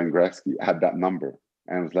protecting Wayne Gretzky, had that number.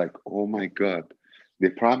 And I was like, oh my God, they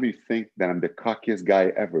probably think that I'm the cockiest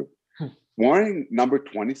guy ever. Wearing number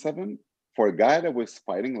 27 for a guy that was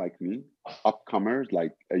fighting like me, upcomers,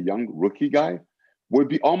 like a young rookie guy, would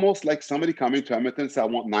be almost like somebody coming to Edmonton and say, "I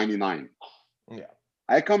want 99. Yeah.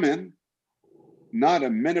 I come in, not a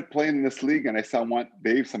minute playing in this league, and I say, "I want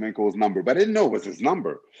Dave Semenko's number." But I didn't know it was his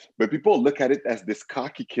number. But people look at it as this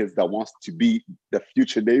cocky kid that wants to be the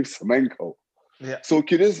future Dave Semenko. Yeah. So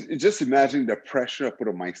could you just imagine the pressure I put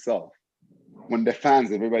on myself when the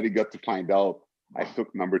fans, everybody got to find out I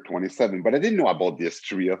took number 27, but I didn't know about the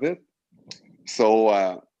history of it.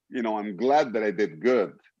 So, you know, I'm glad that I did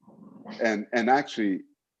good. And actually,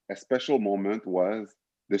 a special moment was,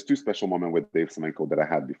 there's 2 special moments with Dave Semenko that I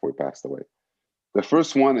had before he passed away. The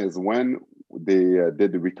first one is when they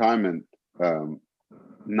did the retirement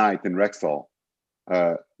night in Rexall.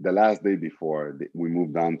 The last day before we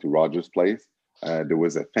moved on to Rogers Place, there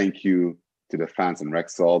was a thank you to the fans in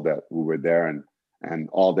Rexall that we were there, and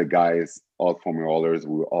all the guys, all former Oilers,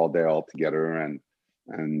 we were all there all together, and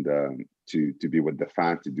to be with the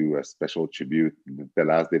fans, to do a special tribute the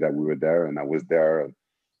last day that we were there. And I was there,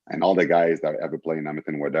 and all the guys that ever played in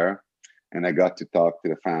Edmonton were there. And I got to talk to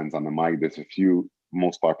the fans on the mic. There's a few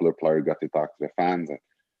most popular players got to talk to the fans.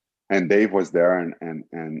 And Dave was there,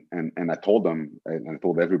 and I told them, and I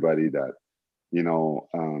told everybody that, you know,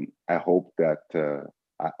 I hope that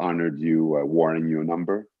I honored you wearing your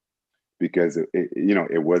number, because you know,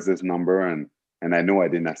 it was his number, and I know I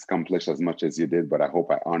didn't accomplish as much as you did, but I hope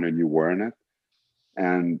I honored you wearing it.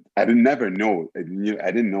 And I didn't know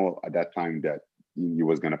at that time that he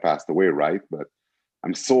was going to pass away, right? But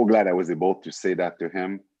I'm so glad I was able to say that to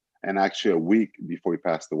him. And actually, a week before he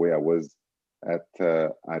passed away, I was at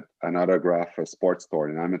an autograph sports store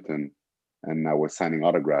in Edmonton, and I was signing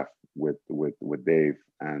autograph with Dave,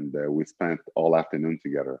 and we spent all afternoon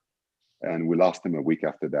together, and we lost him a week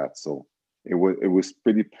after that. So it was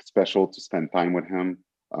pretty special to spend time with him,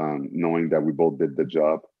 knowing that we both did the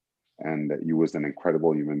job, and that he was an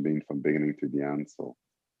incredible human being from beginning to the end. So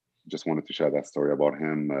just wanted to share that story about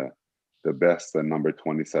him, the best number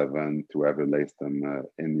 27 to ever lace them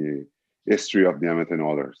in the history of the Edmonton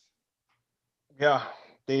Oilers. Yeah.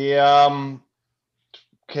 The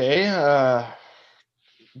okay.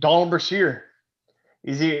 Donald Brashear.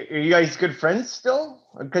 Are you guys good friends still?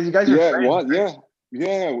 Because you guys are friends. We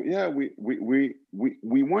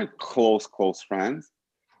weren't close friends.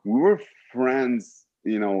 We were friends,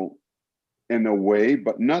 you know, in a way,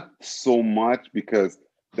 but not so much, because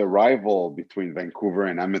the rival between Vancouver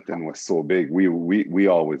and Edmonton was so big. We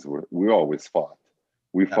always fought.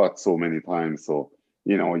 We fought so many times. So,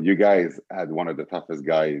 you know, you guys had one of the toughest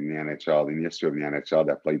guys in the NHL, in the history of the NHL,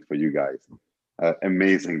 that played for you guys.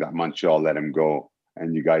 Amazing that Montreal let him go.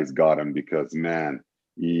 and you guys got him because, man,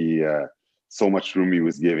 he so much room he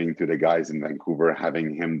was giving to the guys in Vancouver,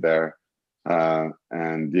 having him there.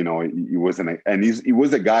 And he wasn't, he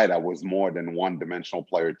was a guy that was more than one-dimensional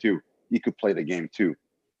player too. He could play the game too.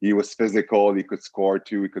 He was physical. He could score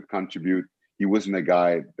too. He could contribute. He wasn't a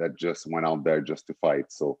guy that just went out there just to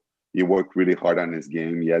fight. So he worked really hard on his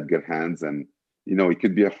game. He had good hands, and he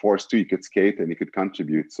could be a force too. He could skate and he could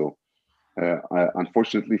contribute. So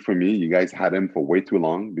unfortunately for me, you guys had him for way too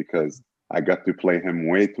long because I got to play him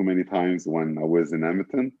way too many times when I was in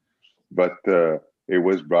Edmonton. But it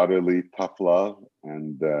was brotherly, tough love,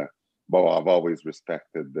 and but I've always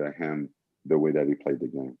respected him the way that he played the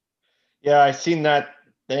game. Yeah, I seen that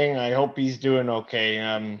thing. I hope he's doing okay.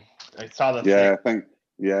 I saw the thing.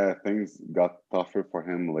 Things got tougher for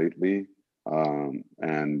him lately,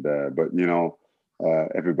 but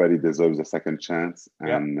everybody deserves a second chance,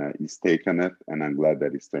 and he's taken it, and I'm glad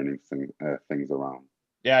that he's turning things around.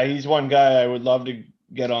 Yeah, he's one guy I would love to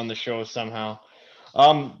get on the show somehow.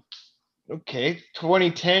 Okay,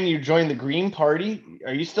 2010, you joined the Green Party.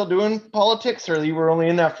 Are you still doing politics, or you were only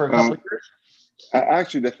in that for a couple of years?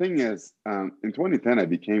 Actually, the thing is, in 2010, I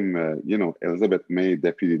became, Elizabeth May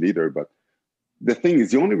deputy leader. But the thing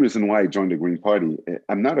is, the only reason why I joined the Green Party,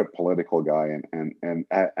 I'm not a political guy,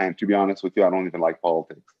 and to be honest with you, I don't even like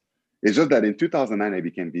politics. It's just that in 2009, I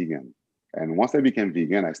became vegan, and once I became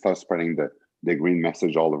vegan, I started spreading the green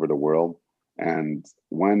message all over the world. And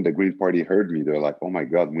when the Green Party heard me, they're like, "Oh my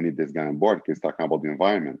God, we need this guy on board because he's talking about the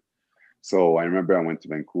environment." So I remember I went to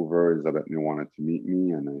Vancouver. Elizabeth wanted to meet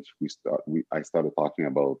me, and I started talking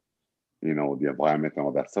about, the environment and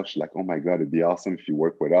all that stuff. She's like, "Oh my God, it'd be awesome if you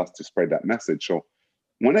work with us to spread that message." So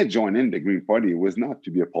when I joined in the Green Party, it was not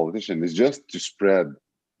to be a politician. It's just to spread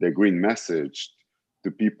the green message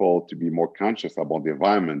to people to be more conscious about the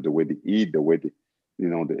environment, the way they eat, the way they,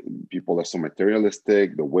 the people are so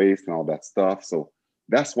materialistic, the waste and all that stuff. So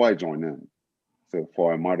that's why I joined in. So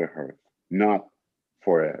for a Mother Earth, not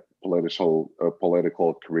for a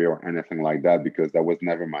political career or anything like that, because that was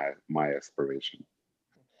never my aspiration.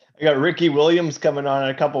 I got Ricky Williams coming on in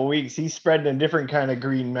a couple of weeks. He's spreading a different kind of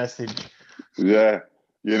green message. Yeah,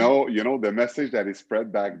 the message that he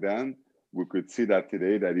spread back then, we could see that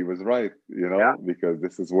today that he was right. Because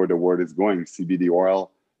this is where the world is going. CBD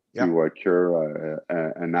oil to cure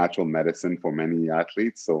a natural medicine for many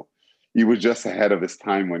athletes. So he was just ahead of his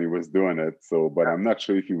time when he was doing it. So, but I'm not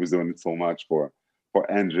sure if he was doing it so much for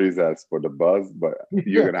injuries as for the buzz. But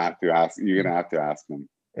you're gonna have to ask. You're gonna have to ask him.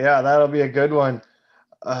 Yeah, that'll be a good one.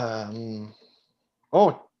 You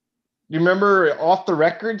remember Off the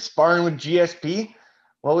Record sparring with GSP?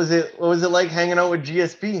 What was it like hanging out with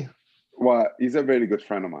GSP? Well, he's a very good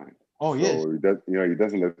friend of mine. Oh, he is. He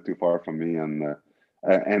doesn't live too far from me,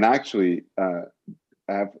 and actually,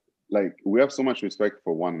 we have so much respect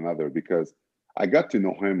for one another because I got to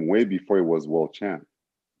know him way before he was world champ.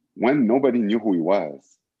 When nobody knew who he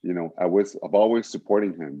was, I've always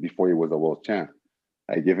supporting him before he was a world champ.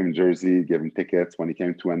 I gave him jersey, gave him tickets when he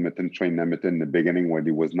came to Edmonton, trained Edmonton in the beginning when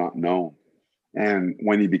he was not known. And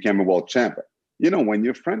when he became a world champ, when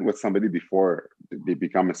you're friend with somebody before they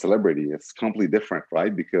become a celebrity, it's completely different,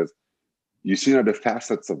 right? Because you see the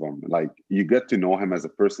facets of him. Like you get to know him as a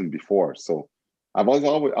person before. So I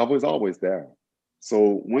was always there.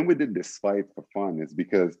 So when we did this fight for fun, it's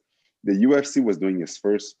because the UFC was doing its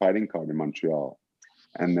first fighting card in Montreal,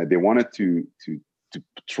 and they wanted to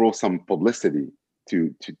throw some publicity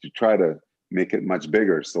to try to make it much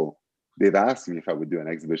bigger. So they've asked me if I would do an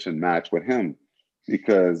exhibition match with him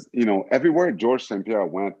because, everywhere Georges St-Pierre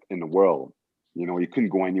went in the world, he couldn't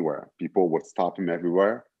go anywhere. People would stop him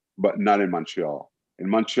everywhere, but not in Montreal. In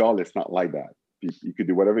Montreal, it's not like that. You could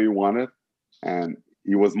do whatever you wanted. And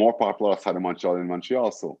he was more popular outside of Montreal than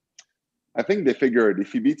Montreal. So I think they figured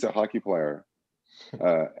if he beats a hockey player,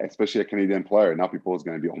 especially a Canadian player, now people is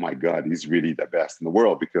going to be, oh my God, he's really the best in the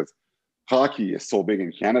world, because hockey is so big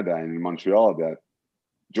in Canada and in Montreal that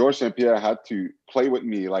Georges St-Pierre had to play with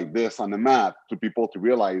me like this on the mat for people to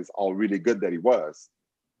realize how really good that he was.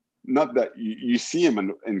 Not that you see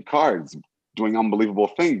him in cards doing unbelievable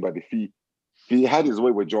things, but if he had his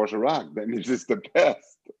way with Georges Laraque, then he's just the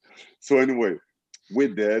best. So anyway, we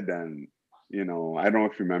did, and I don't know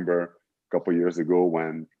if you remember a couple of years ago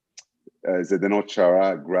when Zdeno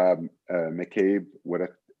Chara grabbed McCabe with a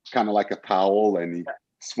kind of like a towel, and he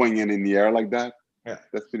swinging in the air like that. Yeah,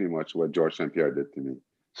 that's pretty much what Georges St-Pierre did to me.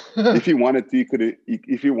 If he wanted to, he could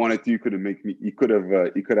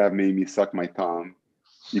have made me suck my thumb.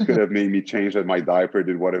 He could have made me change my diaper,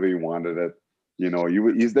 did whatever he wanted it.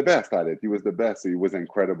 He's the best at it. He was the best. So he was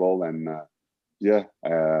incredible, and that's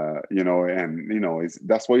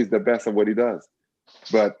why he's the best at what he does.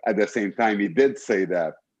 But at the same time, he did say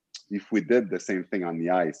that if we did the same thing on the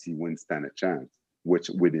ice, he wouldn't stand a chance, which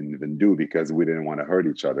we didn't even do because we didn't want to hurt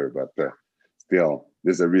each other. But still,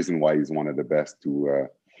 there's a reason why he's one of the best to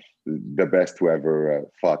who ever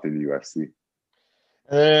fought in the UFC.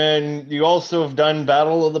 And you also have done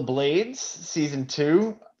Battle of the Blades season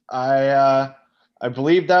 2. I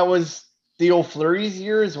believe that was Theo Fleury's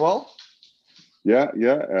year as well. Yeah.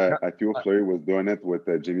 Theo Fleury was doing it with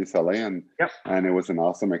Jimmy Saleh, and it was an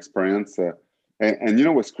awesome experience. And you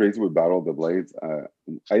know what's crazy with Battle of the Blades?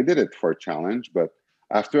 I did it for a challenge, but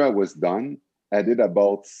after I was done, I did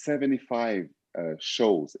about 75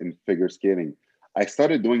 shows in figure skating. I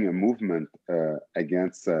started doing a movement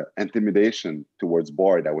against intimidation towards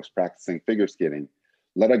board. I was practicing figure skating.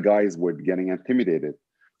 A lot of guys were getting intimidated.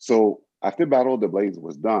 So after Battle of the Blades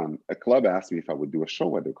was done, a club asked me if I would do a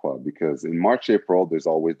show at the club because in March, April, there's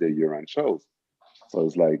always the year-end shows. So I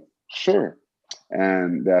was like, sure.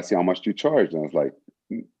 And they asked me, how much do you charge? And I was like,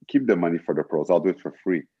 keep the money for the pros. I'll do it for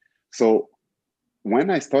free. So when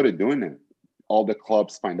I started doing it, all the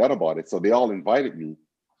clubs find out about it. So they all invited me.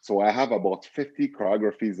 So I have about 50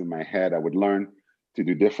 choreographies in my head. I would learn to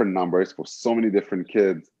do different numbers for so many different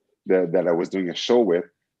kids that I was doing a show with.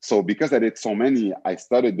 So because I did so many, I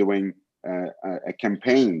started doing a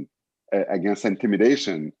campaign against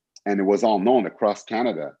intimidation, and it was all known across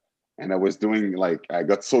Canada. And I was doing I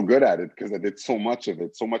got so good at it because I did so much of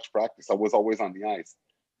it, so much practice. I was always on the ice.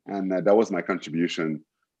 And that was my contribution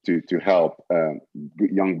to help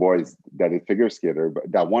young boys that did figure skater,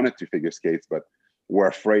 but that wanted to figure skates, but were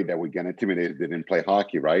afraid that we'd get intimidated, they didn't play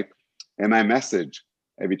hockey, right? And my message,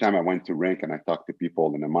 every time I went to rink and I talked to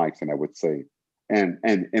people in the mics, and I would say, and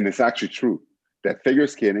it's actually true, that figure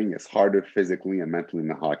skating is harder physically and mentally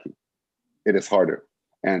than hockey. It is harder.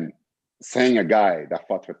 And saying a guy that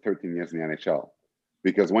fought for 13 years in the NHL,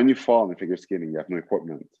 because when you fall in figure skating, you have no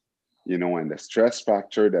equipment, and the stress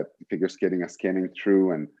factor that figure skating is skating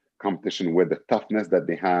through and competition with the toughness that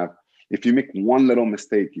they have. If you make one little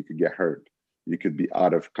mistake, you could get hurt. You could be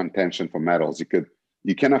out of contention for medals.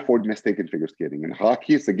 You can't afford mistake in figure skating. In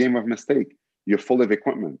hockey, it's a game of mistake. You're full of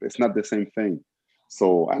equipment. It's not the same thing.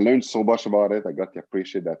 So I learned so much about it. I got to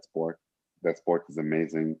appreciate that sport. That sport is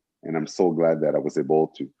amazing. And I'm so glad that I was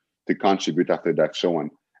able to contribute after that show.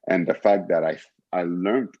 And the fact that I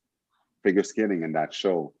learned figure skating in that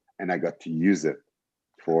show, and I got to use it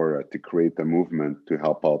to create a movement to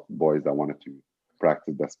help out boys that wanted to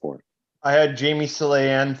practice that sport. I had Jamie Saleh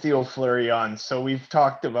and Theo Fleury on, so we've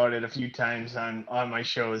talked about it a few times on my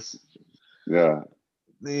shows. Yeah.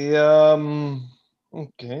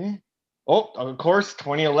 Okay. Oh, of course,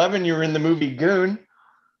 2011, you were in the movie Goon.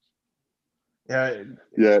 Yeah.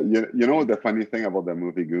 Yeah. You know the funny thing about the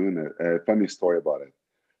movie Goon? A funny story about it.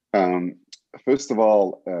 First of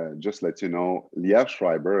all, just let you know, Liev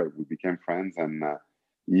Schreiber, we became friends, and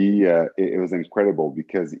it was incredible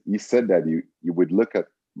because he said that you would look at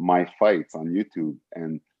my fights on YouTube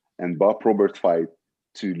and Bob Probert's fight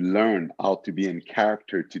to learn how to be in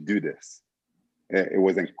character to do this. It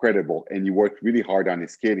was incredible. And he worked really hard on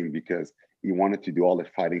his skating because he wanted to do all the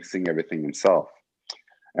fighting scene, everything himself.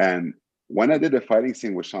 And when I did the fighting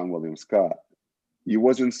scene with Sean William Scott, he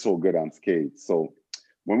wasn't so good on skates. So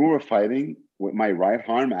when we were fighting with my right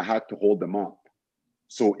arm, I had to hold him up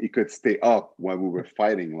so he could stay up while we were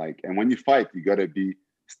fighting. And when you fight, you got to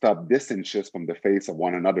stop this inches from the face of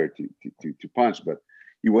one another to punch. But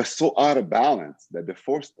he was so out of balance that the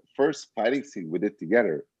first fighting scene we did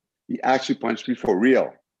together, he actually punched me for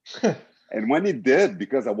real. And when he did,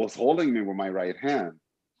 because I was holding him with my right hand,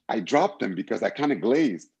 I dropped him because I kind of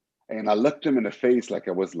glazed. And I looked him in the face like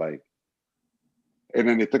I was like, and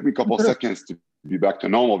then it took me a couple seconds to be back to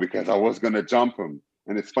normal because I was going to jump him.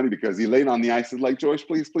 And it's funny because he laid on the ice and like, George,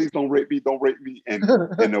 please don't rape me. And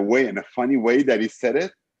in a funny way that he said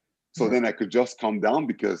it. So then I could just calm down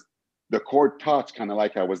because the cord touched kind of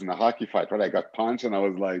like I was in a hockey fight, right? I got punched and I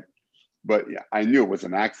was like, but yeah, I knew it was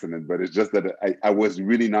an accident, but it's just that I was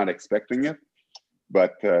really not expecting it.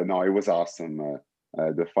 But no, it was awesome.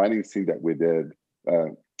 The fighting scene that we did,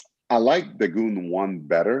 I like the Goon 1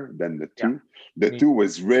 better than the 2. Yeah. The 2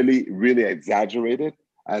 was really, really exaggerated,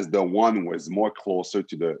 as the 1 was more closer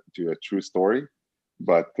to a true story.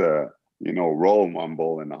 But Royal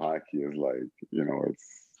Rumble in the hockey is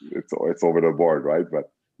it's over the board, right?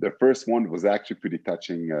 But the first one was actually pretty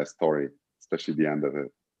touching story, especially the end of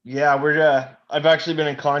it. Yeah, I've actually been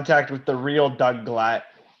in contact with the real Doug Glatt,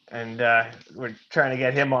 and we're trying to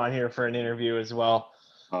get him on here for an interview as well.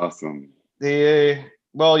 Awesome.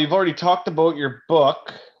 Well, you've already talked about your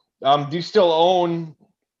book. Do you still own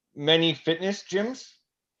many fitness gyms?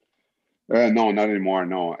 No, not anymore.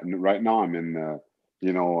 No, and right now I'm in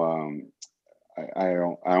you know, I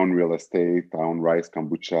own real estate. I own Rice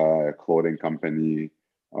Kombucha, a clothing company,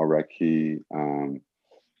 Araki.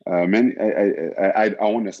 I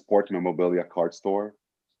own a sport memorabilia card store.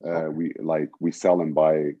 We sell and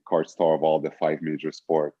buy card store of all the 5 major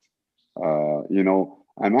sports.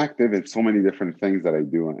 I'm active in so many different things that I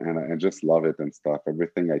do, and I just love it and stuff.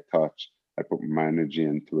 Everything I touch, I put my energy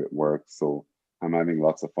into it. Works, so I'm having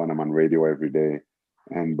lots of fun. I'm on radio every day,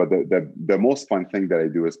 but the most fun thing that I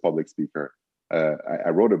do is public speaker. I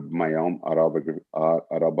wrote my own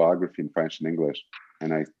autobiography in French and English,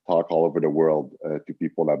 and I talk all over the world to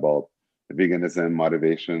people about veganism,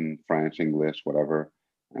 motivation, French, English, whatever.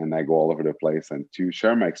 And I go all over the place, and to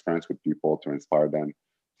share my experience with people to inspire them,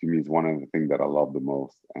 to me is one of the things that I love the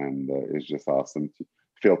most. And it's just awesome to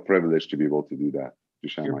feel privileged to be able to do that, to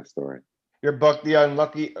share my story. Your book, The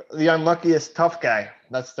Unluckiest Tough Guy.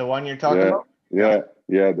 That's the one you're talking about? Yeah.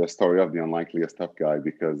 The story of the unlikeliest tough guy,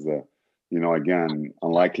 because, again,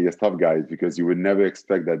 unlikeliest tough guy is because you would never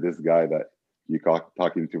expect that this guy that you're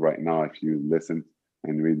talking to right now, if you listen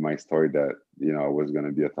and read my story, that, I was going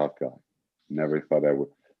to be a tough guy. Never thought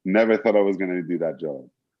I was going to do that job.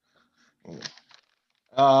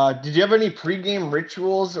 Did you have any pregame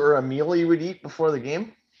rituals or a meal you would eat before the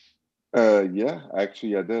game? Yeah,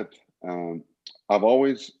 actually I did. I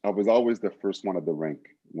was always the first one at the rink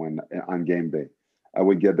on game day. I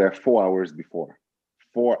would get there 4 hours before,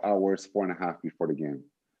 4 hours, 4.5 before the game.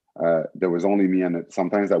 There was only me, and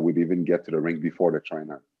sometimes I would even get to the rink before the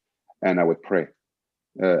trainer, and I would pray.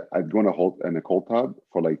 I'd go in a cold tub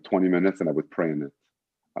for like 20 minutes, and I would pray in it.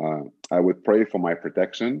 I would pray for my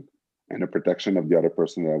protection and the protection of the other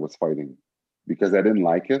person that I was fighting, because I didn't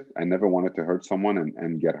like it. I never wanted to hurt someone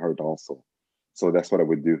and get hurt also. So that's what I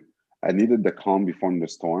would do. I needed the calm before the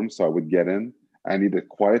storm, so I would get in. I needed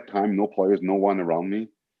quiet time, no players, no one around me,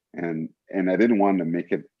 and I didn't want to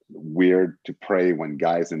make it weird to pray when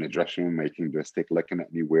guys in the dressing room making their stick looking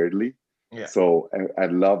at me weirdly. Yeah. So I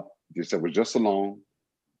loved this. I was just alone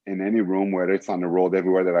in any room, whether it's on the road,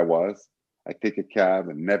 everywhere that I was. I take a cab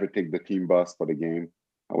and never take the team bus for the game.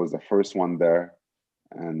 I was the first one there,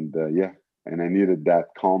 and and I needed that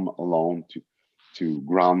calm alone to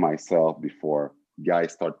ground myself before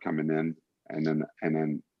guys start coming in, and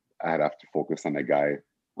then I'd have to focus on a guy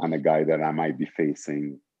that I might be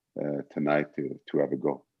facing tonight to have a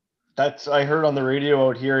go. I heard on the radio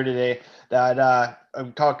out here today that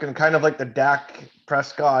I'm talking kind of like the Dak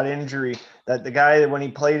Prescott injury, that the guy, when he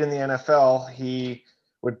played in the NFL, he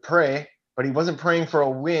would pray, but he wasn't praying for a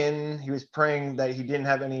win. He was praying that he didn't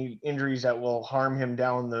have any injuries that will harm him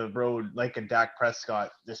down the road, like a Dak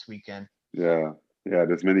Prescott this weekend. Yeah.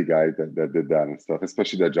 There's many guys that did that and stuff,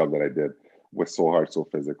 especially that job that I did was so hard, so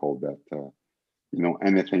physical that,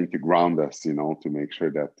 anything to ground us, to make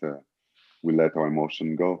sure that we let our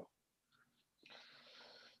emotion go.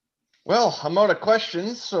 Well, I'm out of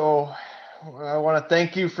questions, so I want to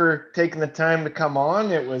thank you for taking the time to come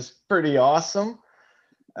on. It was pretty awesome.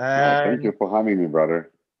 Thank you for having me,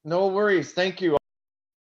 brother. No worries. Thank you.